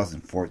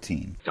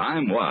 2014.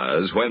 Time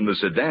was when the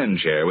sedan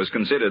chair was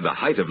considered the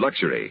height of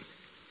luxury.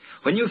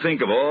 When you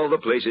think of all the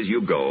places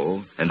you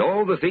go and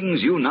all the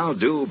things you now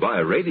do by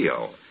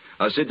radio,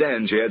 a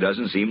sedan chair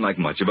doesn't seem like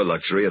much of a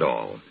luxury at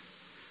all.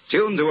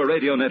 Tuned to a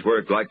radio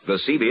network like the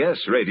CBS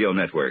radio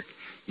network,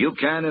 you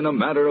can, in a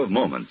matter of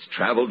moments,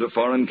 travel to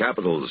foreign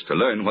capitals to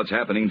learn what's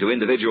happening to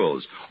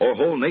individuals or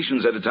whole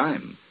nations at a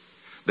time.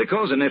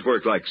 Because a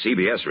network like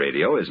CBS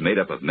radio is made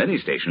up of many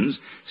stations,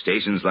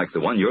 stations like the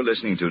one you're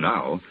listening to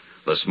now,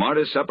 the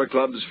smartest supper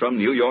clubs from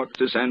New York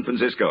to San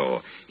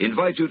Francisco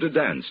invite you to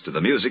dance to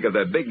the music of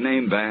their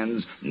big-name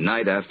bands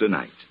night after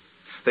night.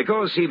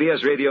 Because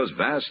CBS Radio's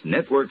vast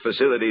network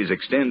facilities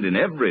extend in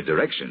every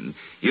direction,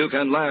 you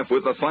can laugh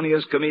with the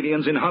funniest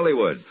comedians in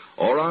Hollywood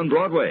or on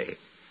Broadway.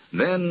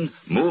 Then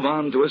move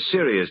on to a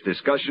serious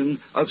discussion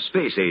of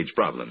space-age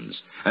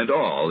problems, and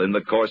all in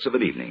the course of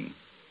an evening.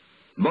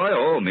 By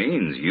all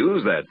means,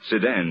 use that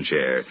sedan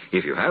chair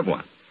if you have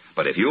one.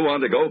 But if you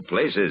want to go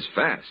places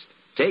fast,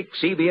 take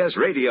CBS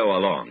Radio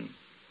along.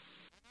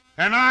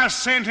 And I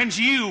sentence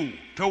you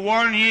to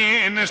 1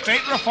 year in the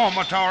state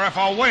reformatory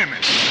for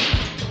women.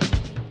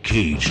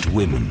 Caged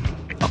Women,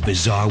 a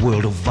bizarre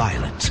world of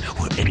violence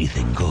where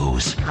anything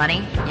goes.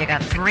 Honey, you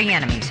got 3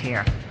 enemies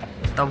here.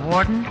 The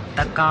warden,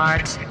 the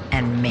guards,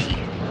 and me.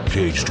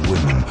 Caged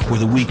Women, where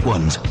the weak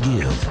ones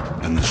give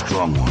and the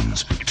strong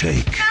ones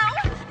take.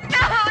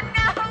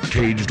 No!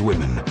 Caged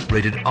Women,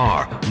 rated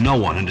R. No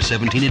one under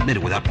 17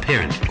 admitted without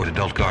parent or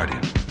adult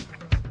guardian.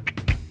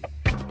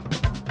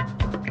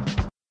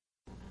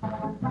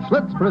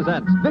 Schlitz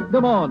presents Vic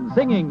Damone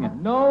singing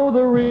Know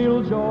the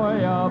Real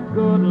Joy of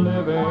Good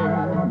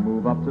Living.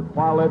 Move up to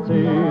quality,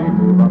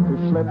 move up to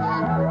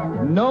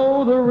Schlitz.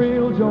 Know the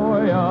real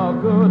joy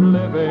of good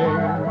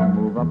living.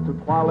 Move up to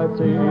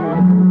quality,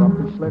 move up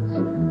to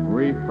Schlitz.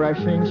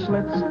 Refreshing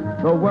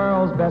Schlitz, the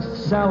world's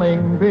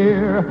best-selling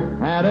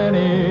beer at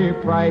any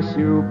price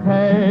you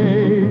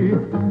pay.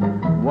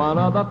 One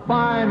of the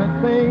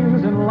finer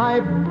things in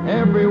life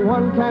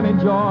everyone can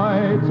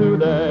enjoy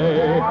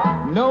today.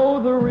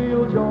 Know the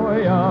real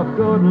joy of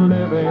good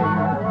living.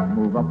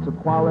 Move up to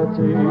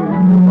quality,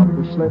 move up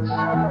to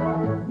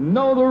Schlitz.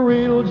 Know the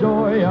real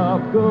joy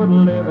of good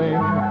living.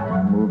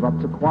 Move up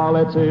to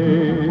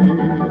quality,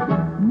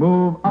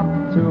 move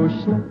up to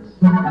Schlitz.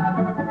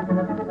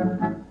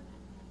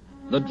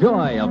 The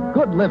Joy of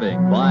Good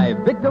Living by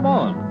Vic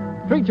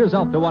Damone. Treat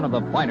yourself to one of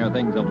the finer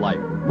things of life.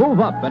 Move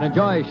up and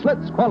enjoy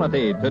Schlitz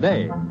quality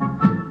today.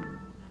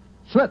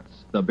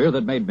 Schlitz, the beer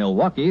that made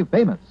Milwaukee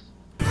famous.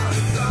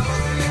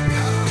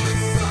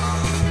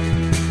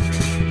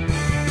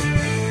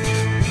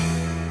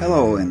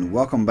 Hello and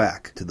welcome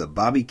back to the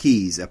Bobby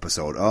Keys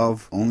episode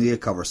of Only a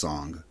Cover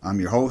Song.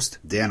 I'm your host,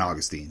 Dan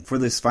Augustine. For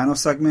this final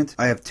segment,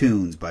 I have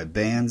tunes by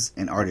bands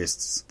and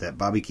artists that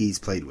Bobby Keys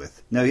played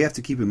with. Now you have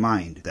to keep in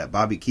mind that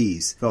Bobby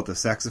Keys felt the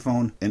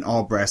saxophone and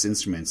all brass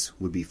instruments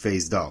would be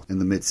phased out in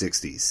the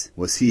mid-60s.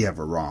 Was he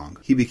ever wrong?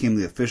 He became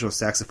the official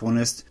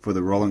saxophonist for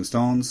the Rolling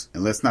Stones,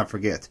 and let's not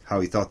forget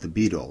how he thought the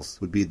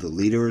Beatles would be the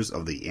leaders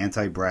of the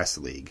Anti-Brass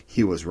League.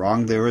 He was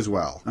wrong there as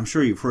well. I'm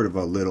sure you've heard of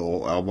a little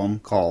old album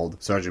called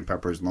Sgt.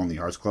 Pepper's Lonely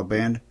Hearts Club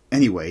Band.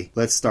 Anyway,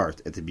 let's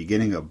start at the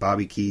beginning of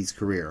Bobby Keys'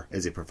 career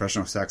as a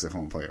professional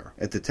saxophone player.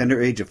 At the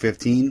tender age of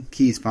 15,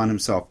 Keys found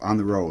himself on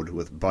the road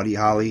with Buddy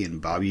Holly and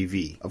Bobby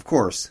V. Of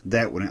course,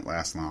 that wouldn't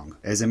last long.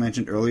 As I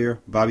mentioned earlier,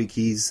 Bobby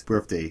Keys'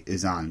 birthday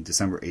is on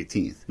December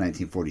 18th,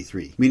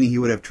 1943, meaning he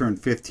would have turned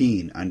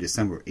 15 on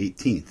December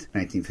 18th,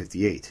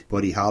 1958.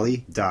 Buddy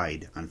Holly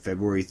died on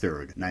February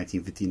 3rd,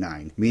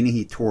 1959, meaning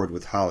he toured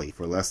with Holly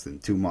for less than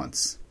 2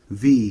 months.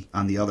 V,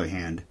 on the other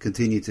hand,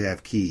 continued to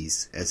have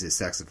Keys as his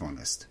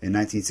saxophonist. In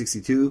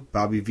 1962,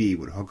 Bobby V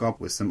would hook up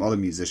with some other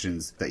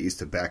musicians that used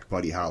to back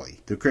Buddy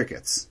Holly, the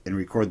Crickets, and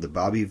record the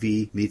Bobby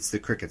V Meets the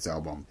Crickets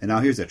album. And now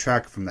here's a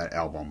track from that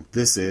album.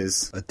 This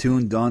is a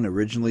tune done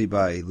originally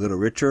by Little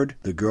Richard,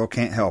 The Girl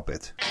Can't Help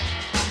It.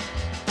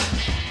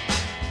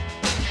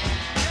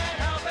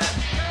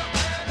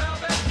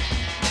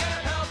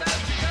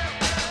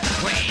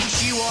 When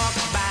she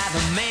walks by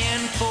the man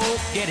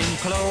folk getting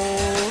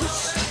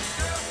close,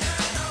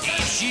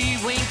 she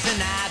winks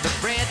an eye, the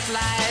bread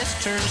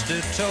slice turns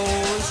to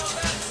toast.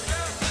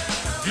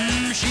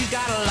 She's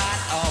got a lot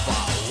of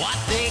what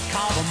they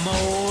call the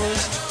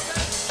most.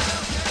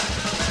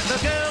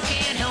 The girl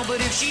can't help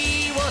it if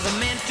she wasn't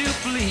meant to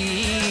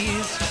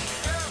please.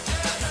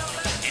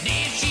 And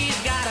if she's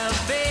got a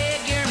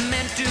beg, you're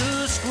meant to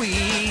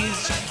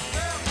squeeze.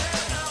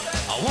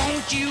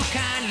 Won't you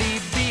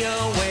kindly be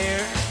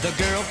aware the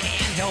girl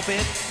can't help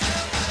it?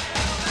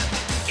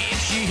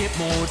 She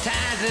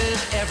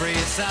hypnotizes every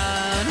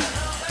son.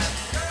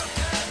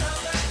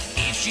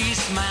 If she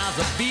smiles,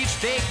 a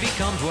beefsteak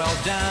becomes well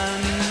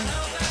done.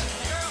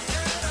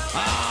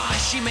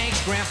 she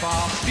makes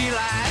Grandpa feel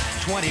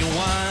like 21.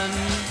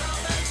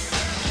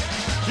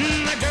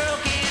 The girl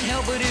can't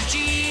help it if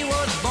she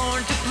was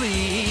born to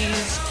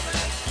please.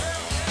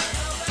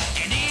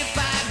 And if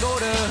I go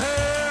to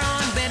her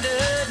on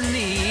bended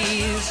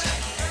knees,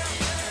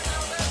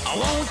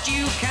 won't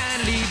you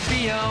kindly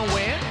be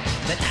aware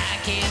that I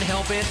can't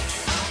help it?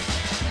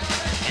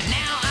 And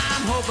now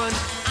I'm hoping,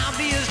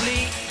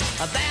 obviously,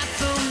 that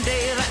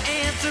someday the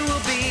answer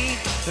will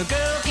be the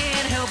girl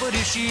can't help it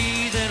if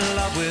she's in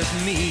love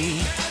with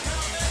me.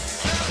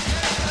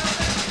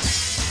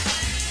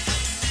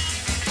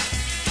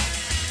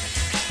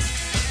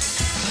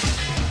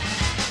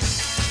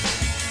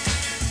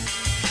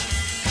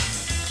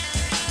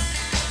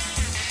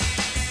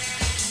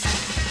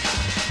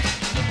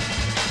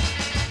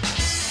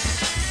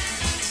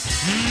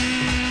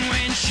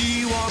 When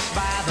she walks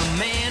by the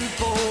man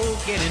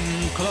folk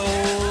getting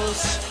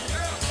close,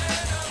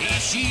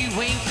 if she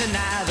winks an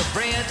eye, the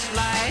bread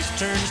slice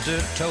turns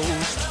to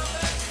toast.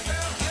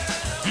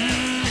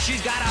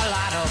 She's got a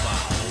lot of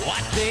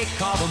what they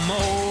call the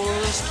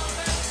most.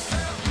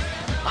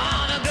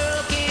 Oh, the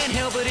girl can't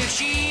help it if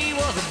she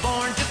was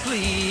born to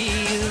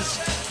please.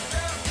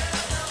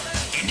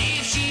 And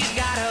if she's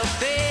got a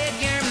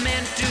figure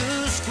meant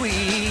to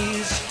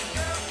squeeze.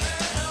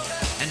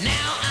 And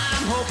now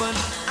I'm hoping,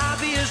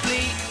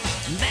 obviously,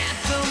 that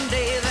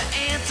someday the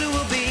answer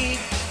will be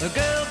the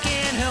girl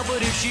can't help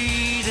it if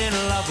she's in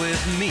love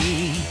with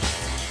me.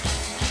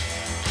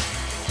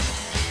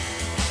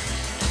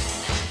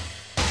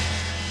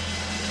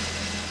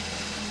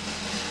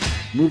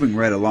 Moving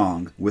right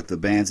along with the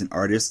bands and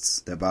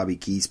artists that Bobby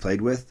Keys played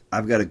with,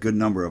 I've got a good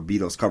number of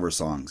Beatles cover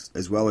songs,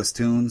 as well as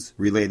tunes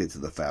related to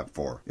the Fab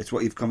Four. It's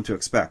what you've come to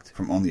expect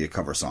from only a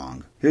cover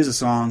song. Here's a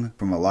song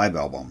from a live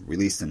album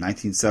released in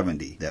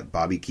 1970 that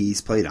Bobby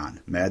Keys played on,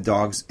 Mad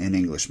Dogs and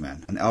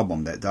Englishmen, an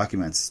album that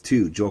documents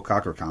 2 Joe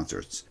Cocker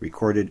concerts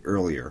recorded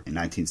earlier in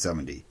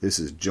 1970. This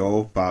is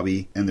Joe,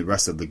 Bobby, and the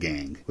rest of the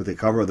gang. With a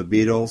cover of the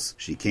Beatles,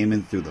 She Came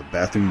In Through the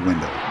Bathroom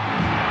Window.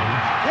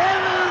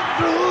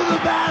 Through the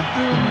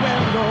bathroom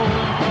window,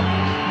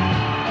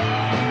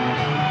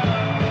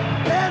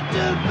 left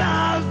her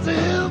by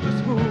silver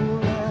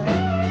spoon.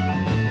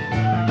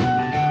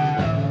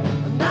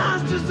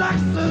 Now she's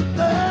asked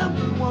them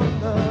to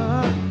wonder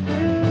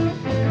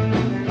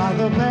by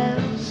the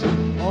man's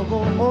or the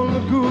old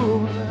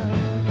lagoon.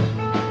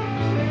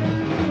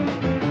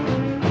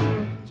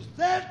 She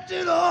said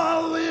she'd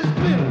always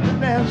been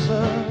an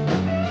answer,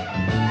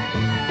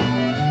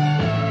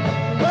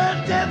 but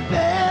that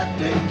bed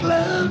didn't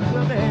close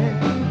for me.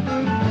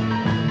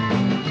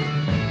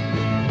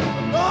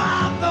 Oh,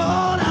 I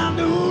thought I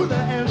knew the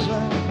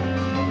answer.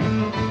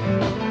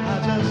 I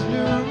just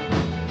knew,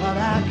 but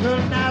I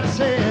could not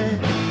say.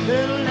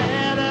 Didn't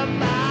let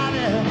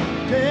anybody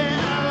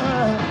tell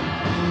her.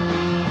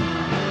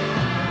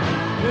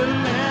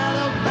 Didn't let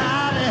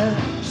anybody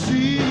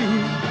see.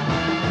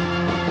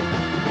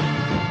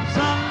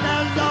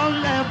 Sometimes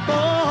only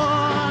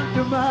born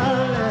to my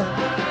left.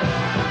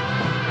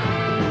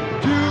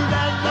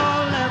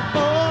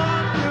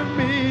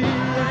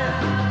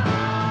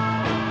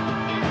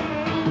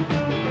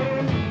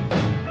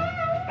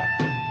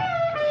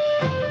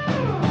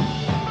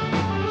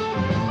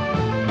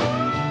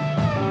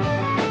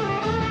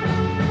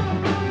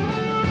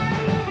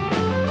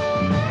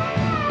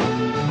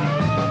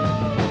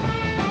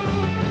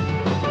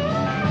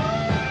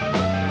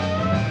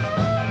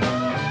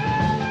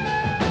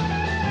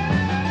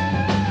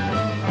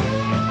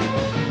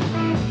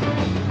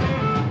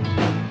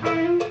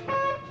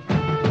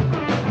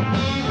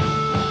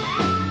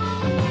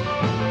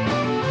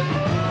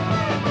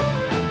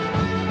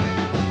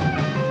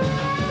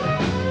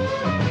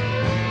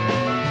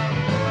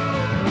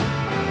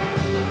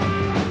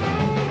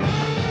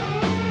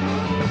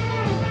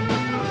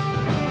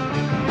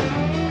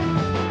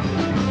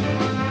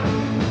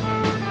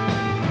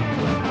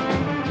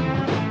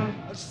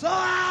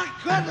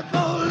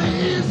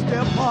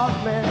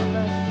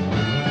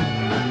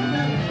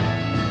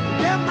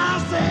 Give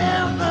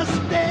myself a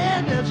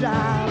standing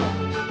job.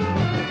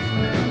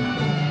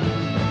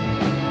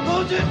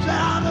 Won't you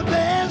try the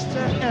best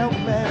to help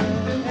me?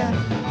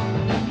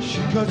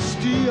 She could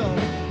steal,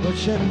 but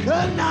she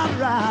could not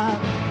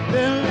rob.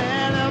 Didn't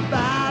let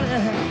anybody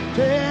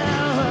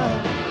tell her.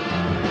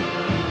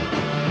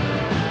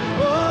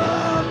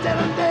 Oh,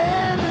 didn't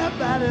let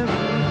anybody.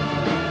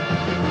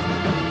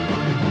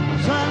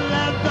 Son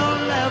left on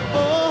left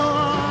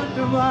born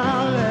to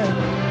my left.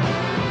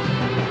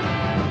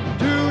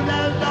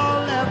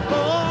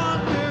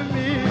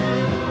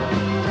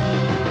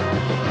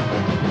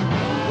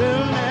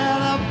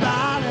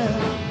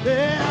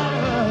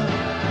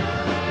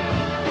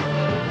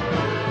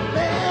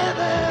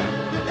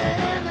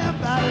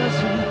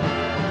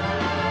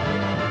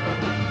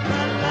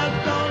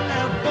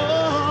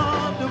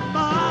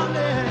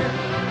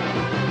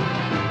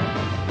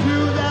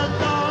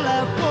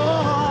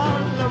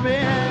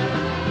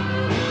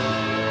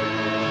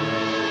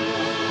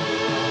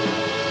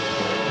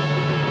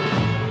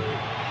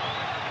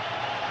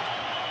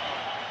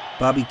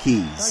 Bobby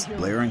Keys,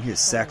 blaring his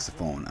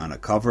saxophone on a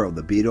cover of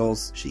the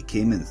Beatles' She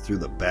Came In Through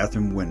the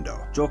Bathroom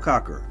Window. Joe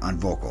Cocker on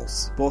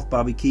vocals. Both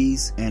Bobby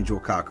Keys and Joe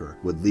Cocker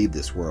would leave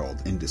this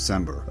world in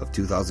December of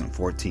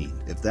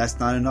 2014. If that's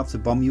not enough to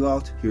bum you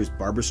out, here's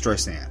Barbra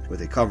Streisand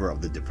with a cover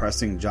of the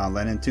depressing John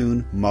Lennon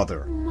tune,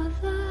 Mother.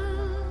 Mother,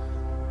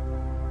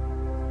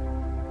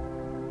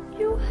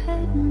 you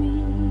had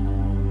me,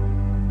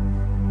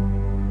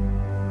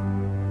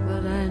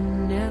 but I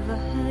never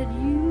had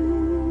you.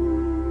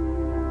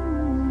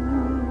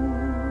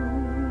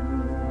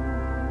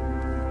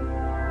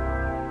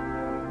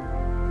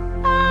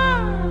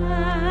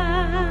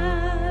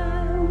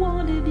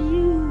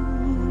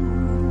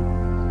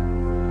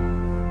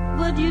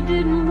 You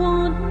didn't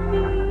want me,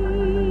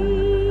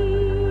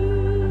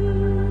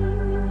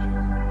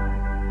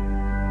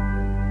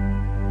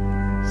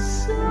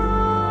 so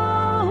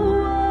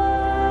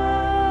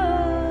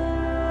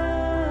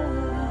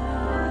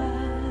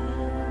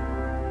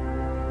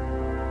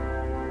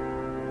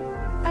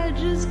I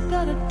just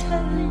gotta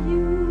tell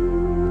you,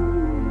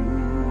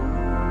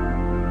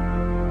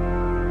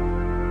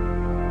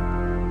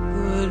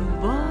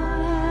 goodbye.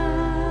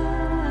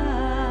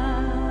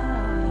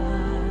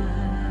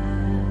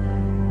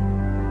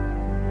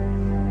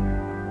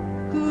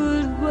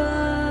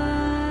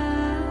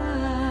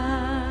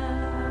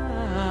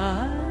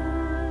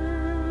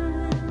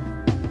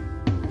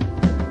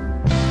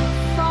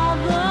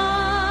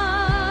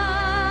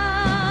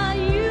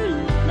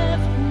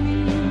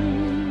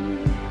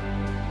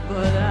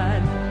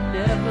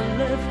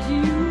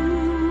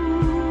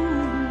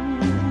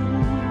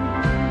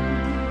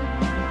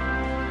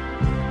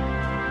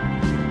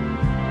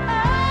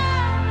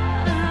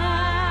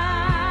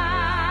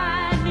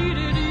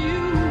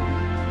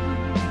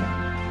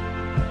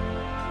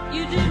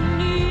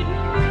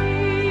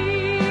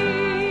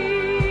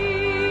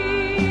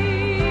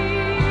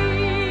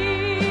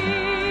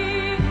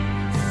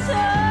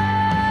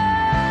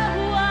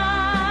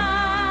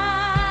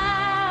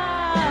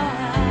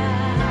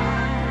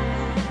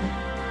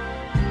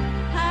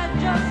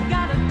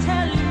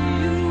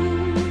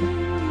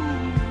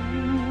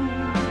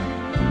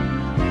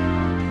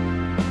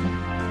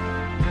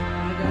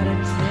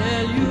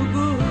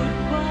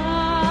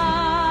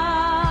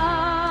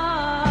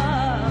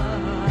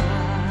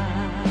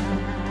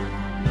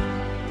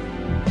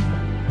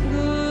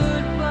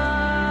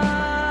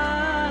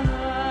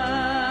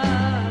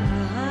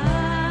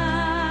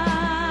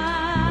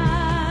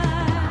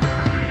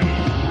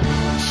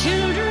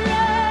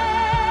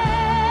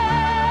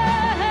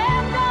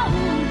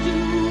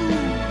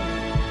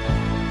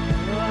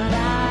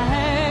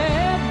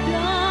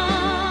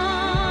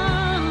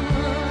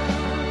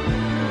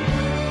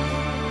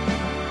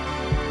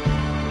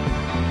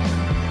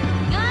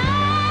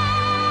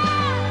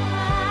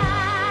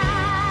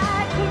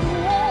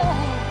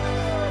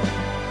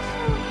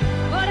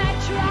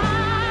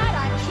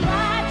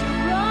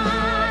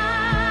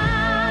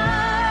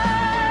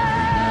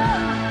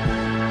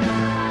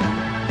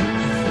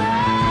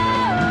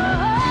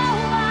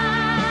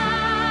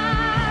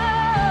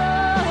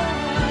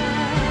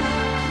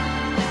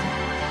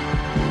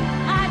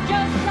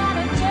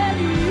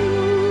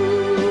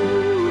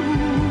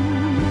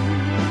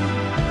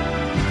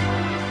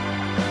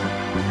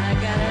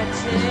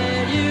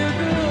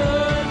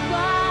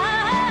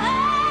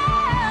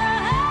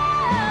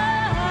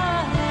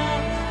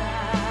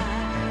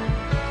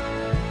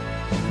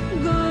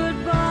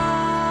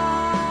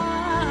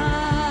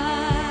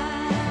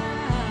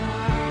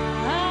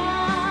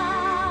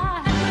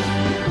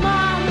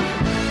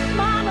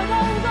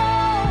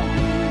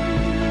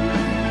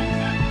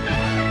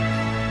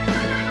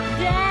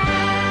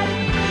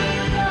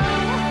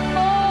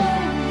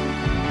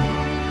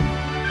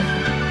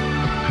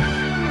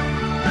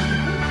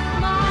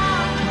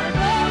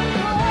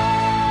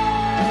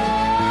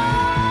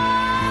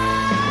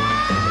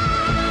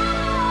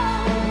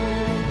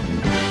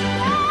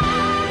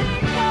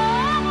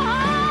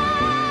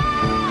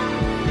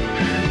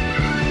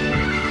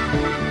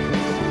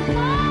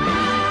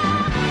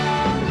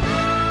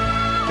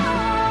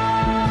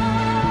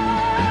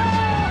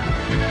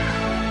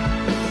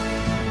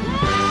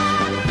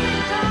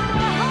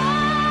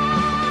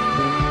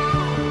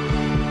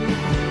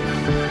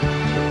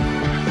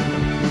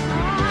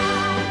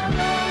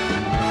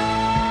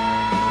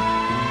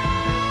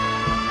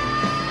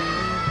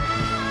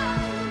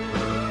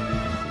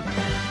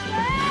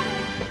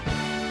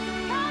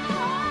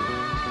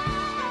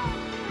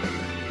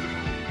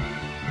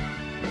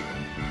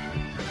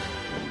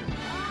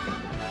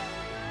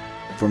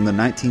 From the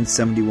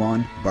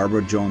 1971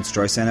 Barbra Jones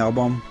Streisand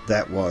album,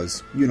 that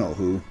was, you know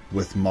who,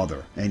 with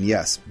Mother. And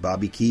yes,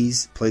 Bobby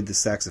Keys played the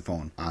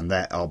saxophone on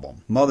that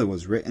album. Mother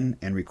was written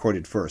and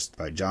recorded first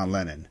by John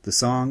Lennon. The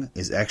song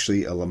is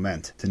actually a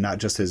lament to not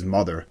just his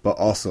mother, but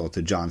also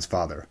to John's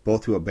father,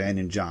 both who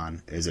abandoned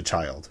John as a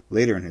child.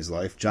 Later in his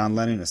life, John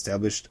Lennon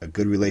established a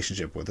good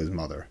relationship with his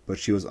mother, but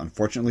she was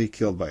unfortunately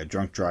killed by a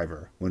drunk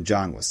driver when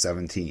John was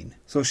 17.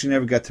 So she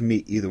never got to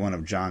meet either one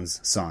of John's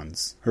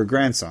sons. Her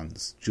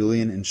grandsons,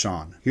 Julian and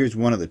Sean. Here's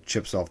one of the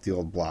chips off the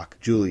old block,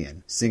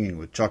 Julian, singing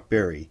with Chuck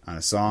Berry on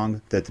a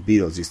song that the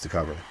Beatles used to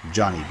cover,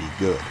 Johnny Be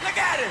Good. Look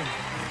at him!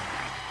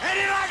 Ain't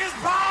he like his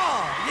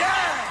paw?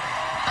 Yeah!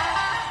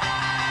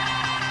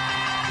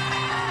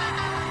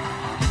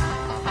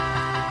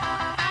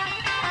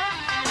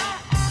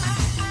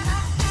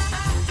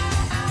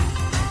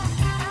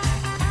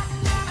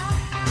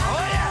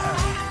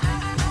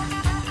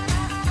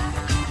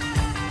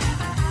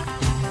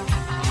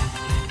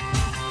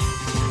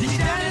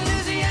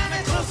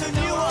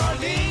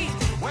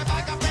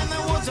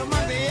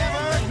 Among the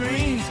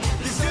evergreens,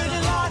 the good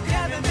Lord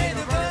heaven made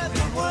of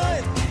earth and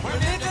wood. When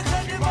lived a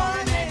country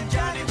boy named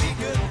Johnny Be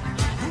Good,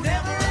 who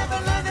never ever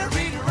learned to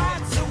read and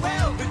write so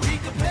well, but he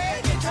could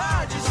play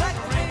guitar just like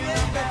a radio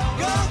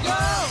bell. Go, go,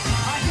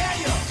 I hear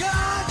you. Go,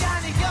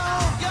 Johnny, go,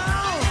 go.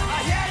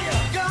 I hear you.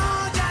 Go,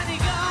 Johnny,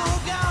 go,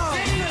 go.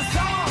 Sing the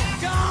song.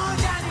 Go,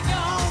 Johnny,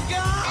 go,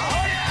 go.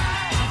 Oh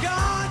yeah. Go,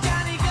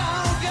 Johnny, go,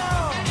 go.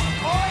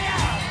 Oh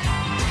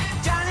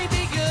yeah. Johnny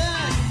Be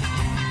Good.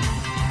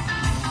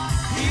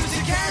 He used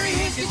to carry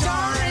his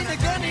guitar in the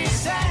gunny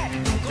sack,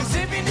 go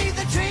sit beneath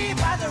the tree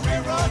by the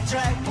railroad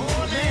track.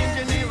 Old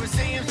engineer would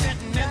see him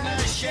sitting in the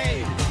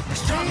shade,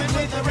 strumming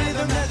with the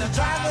rhythm that the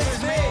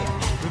drivers made.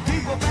 When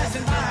people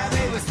passing by,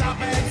 they would stop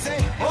and say,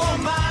 oh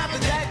my,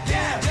 but that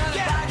yeah, go,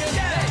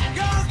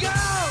 go,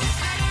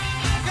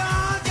 go,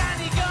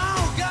 Johnny, go,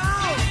 go,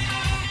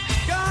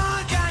 go,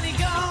 Johnny,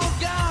 go,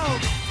 go,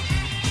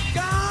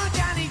 go,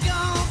 Johnny, go,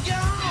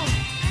 go,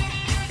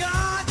 go,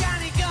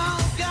 Johnny, go,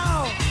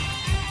 go.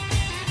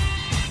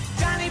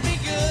 Johnny Be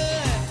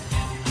Good.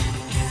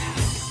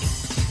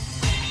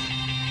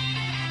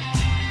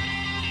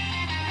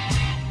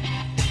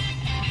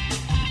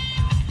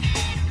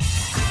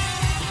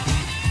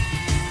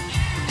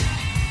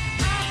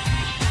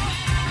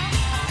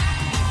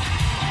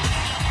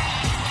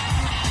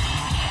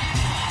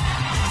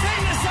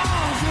 Sing the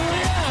song,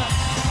 Julian.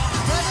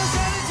 Brother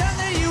said it's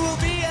under you will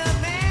be a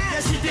man.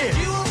 Yes, he did.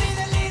 You will be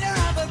the leader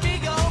of a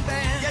big old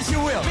band. Yes, you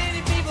will.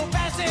 Many people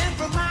passing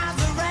from miles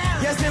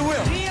around. Yes, they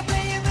will. Hear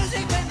playing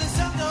music when the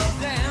sun goes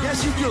down.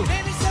 Yes, you do.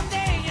 Maybe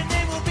someday your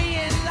name will be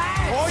in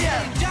lights. Oh,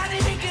 yeah. Say, Johnny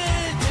Be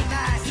Good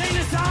tonight. Sing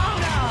the song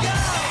now. Go,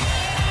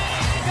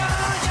 go,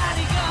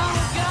 Johnny, go,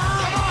 go.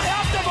 Come on,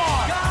 help the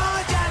boy. Go,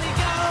 Johnny,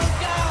 go,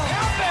 go.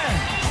 Help him.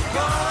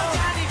 Go,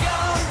 Johnny, go,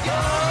 go.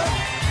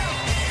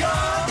 Go,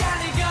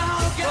 Johnny, go,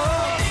 go.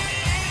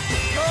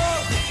 Go,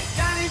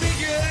 Johnny Be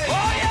Good.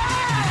 Oh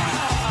yeah.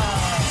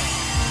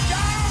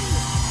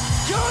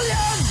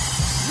 Julian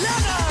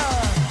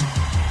Lennon.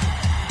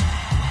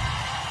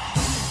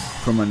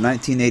 From a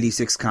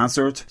 1986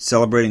 concert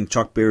celebrating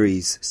Chuck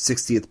Berry's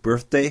 60th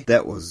birthday,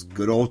 that was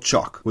good old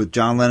Chuck with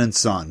John Lennon's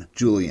son,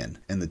 Julian,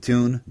 and the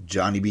tune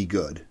Johnny Be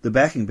Good. The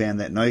backing band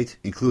that night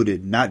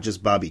included not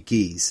just Bobby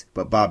Keys,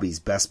 but Bobby's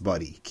best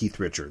buddy, Keith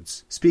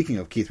Richards. Speaking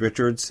of Keith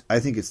Richards, I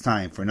think it's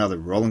time for another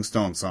Rolling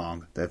Stones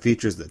song that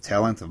features the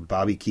talent of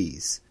Bobby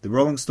Keys. The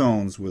Rolling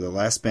Stones were the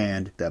last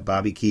band that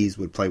Bobby Keys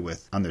would play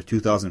with on their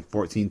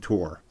 2014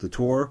 tour. The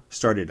tour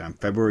started on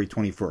February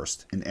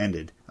 21st and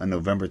ended on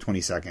November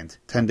 22nd.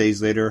 10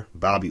 days later,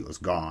 Bobby was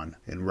gone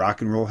in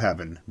rock and roll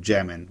heaven,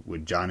 jamming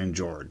with John and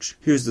George.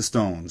 Here's the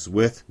Stones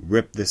with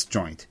Rip This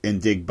Joint,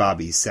 and dig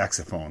Bobby's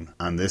saxophone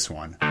on this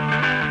one.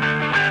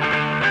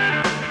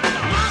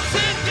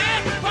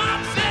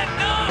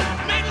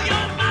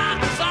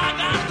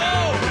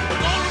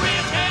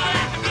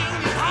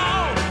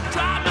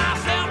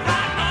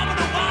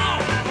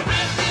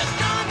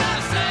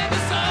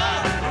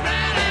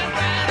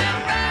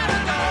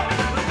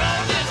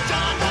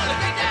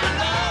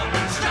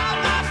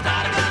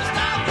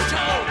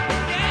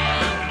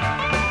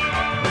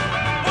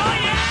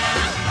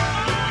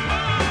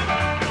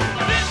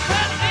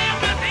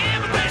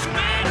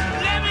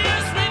 Let me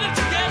sweet it,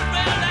 you get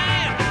well down.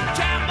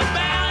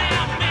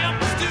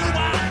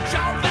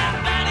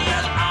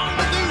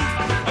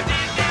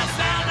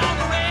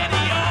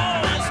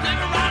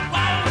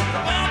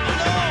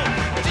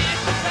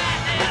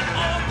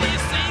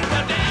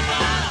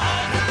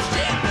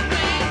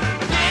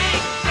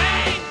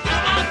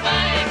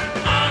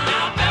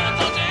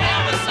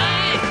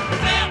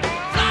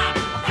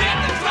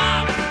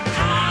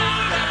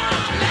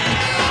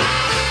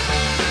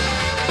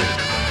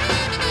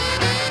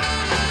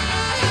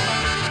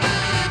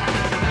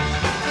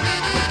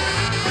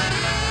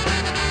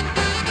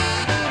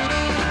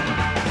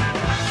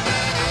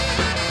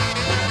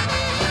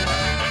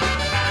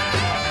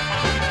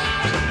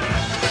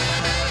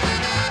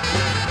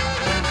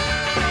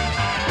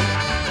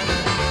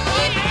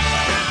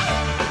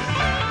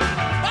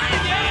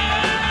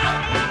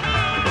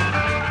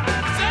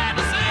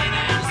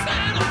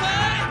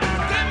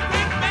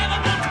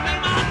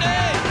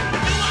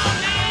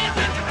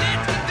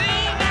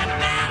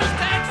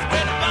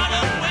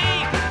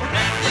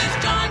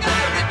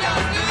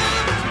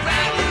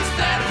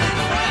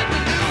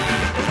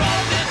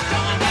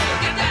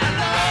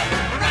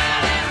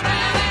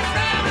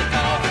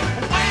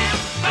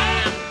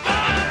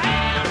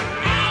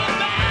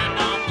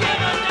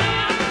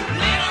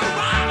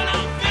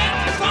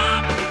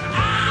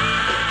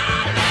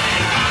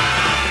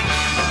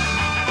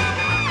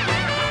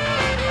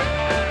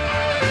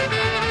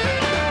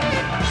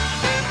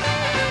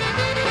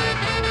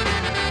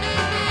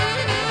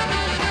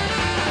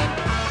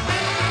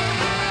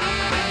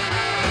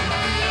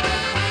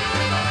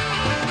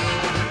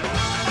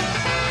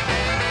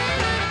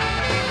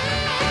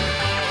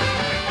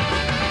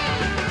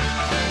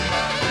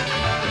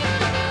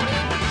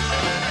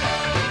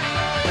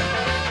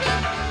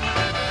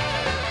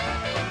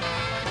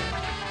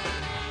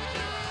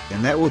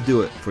 And that will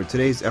do it for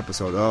today's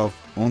episode of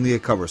Only a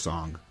Cover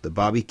Song, the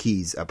Bobby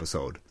Keys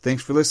episode.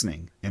 Thanks for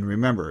listening, and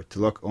remember to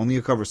look Only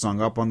a Cover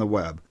Song up on the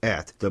web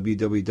at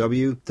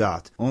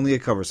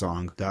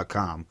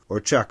www.onlyacoversong.com or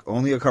check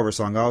Only a Cover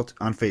Song out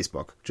on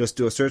Facebook. Just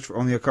do a search for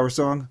Only a Cover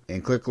Song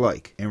and click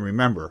like. And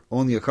remember,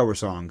 Only a Cover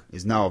Song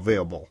is now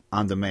available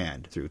on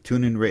demand through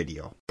TuneIn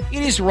Radio.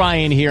 It is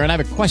Ryan here, and I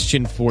have a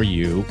question for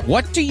you.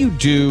 What do you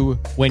do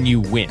when you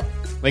win?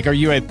 Like, are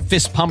you a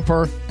fist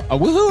pumper, a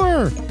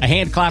woohooer, a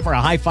hand clapper,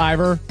 a high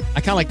fiver?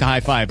 I kind of like the high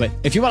five, but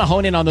if you want to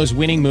hone in on those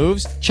winning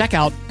moves, check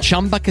out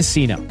Chumba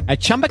Casino. At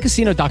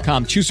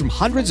ChumbaCasino.com, choose from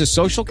hundreds of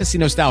social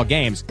casino-style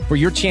games for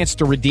your chance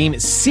to redeem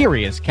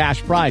serious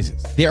cash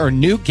prizes. There are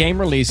new game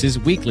releases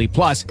weekly,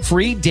 plus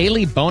free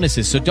daily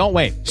bonuses, so don't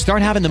wait.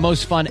 Start having the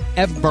most fun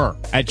ever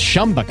at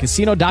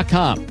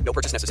ChumbaCasino.com. No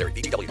purchase necessary.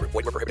 VGW Group.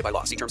 Void where prohibited by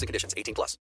law. See terms and conditions. 18+.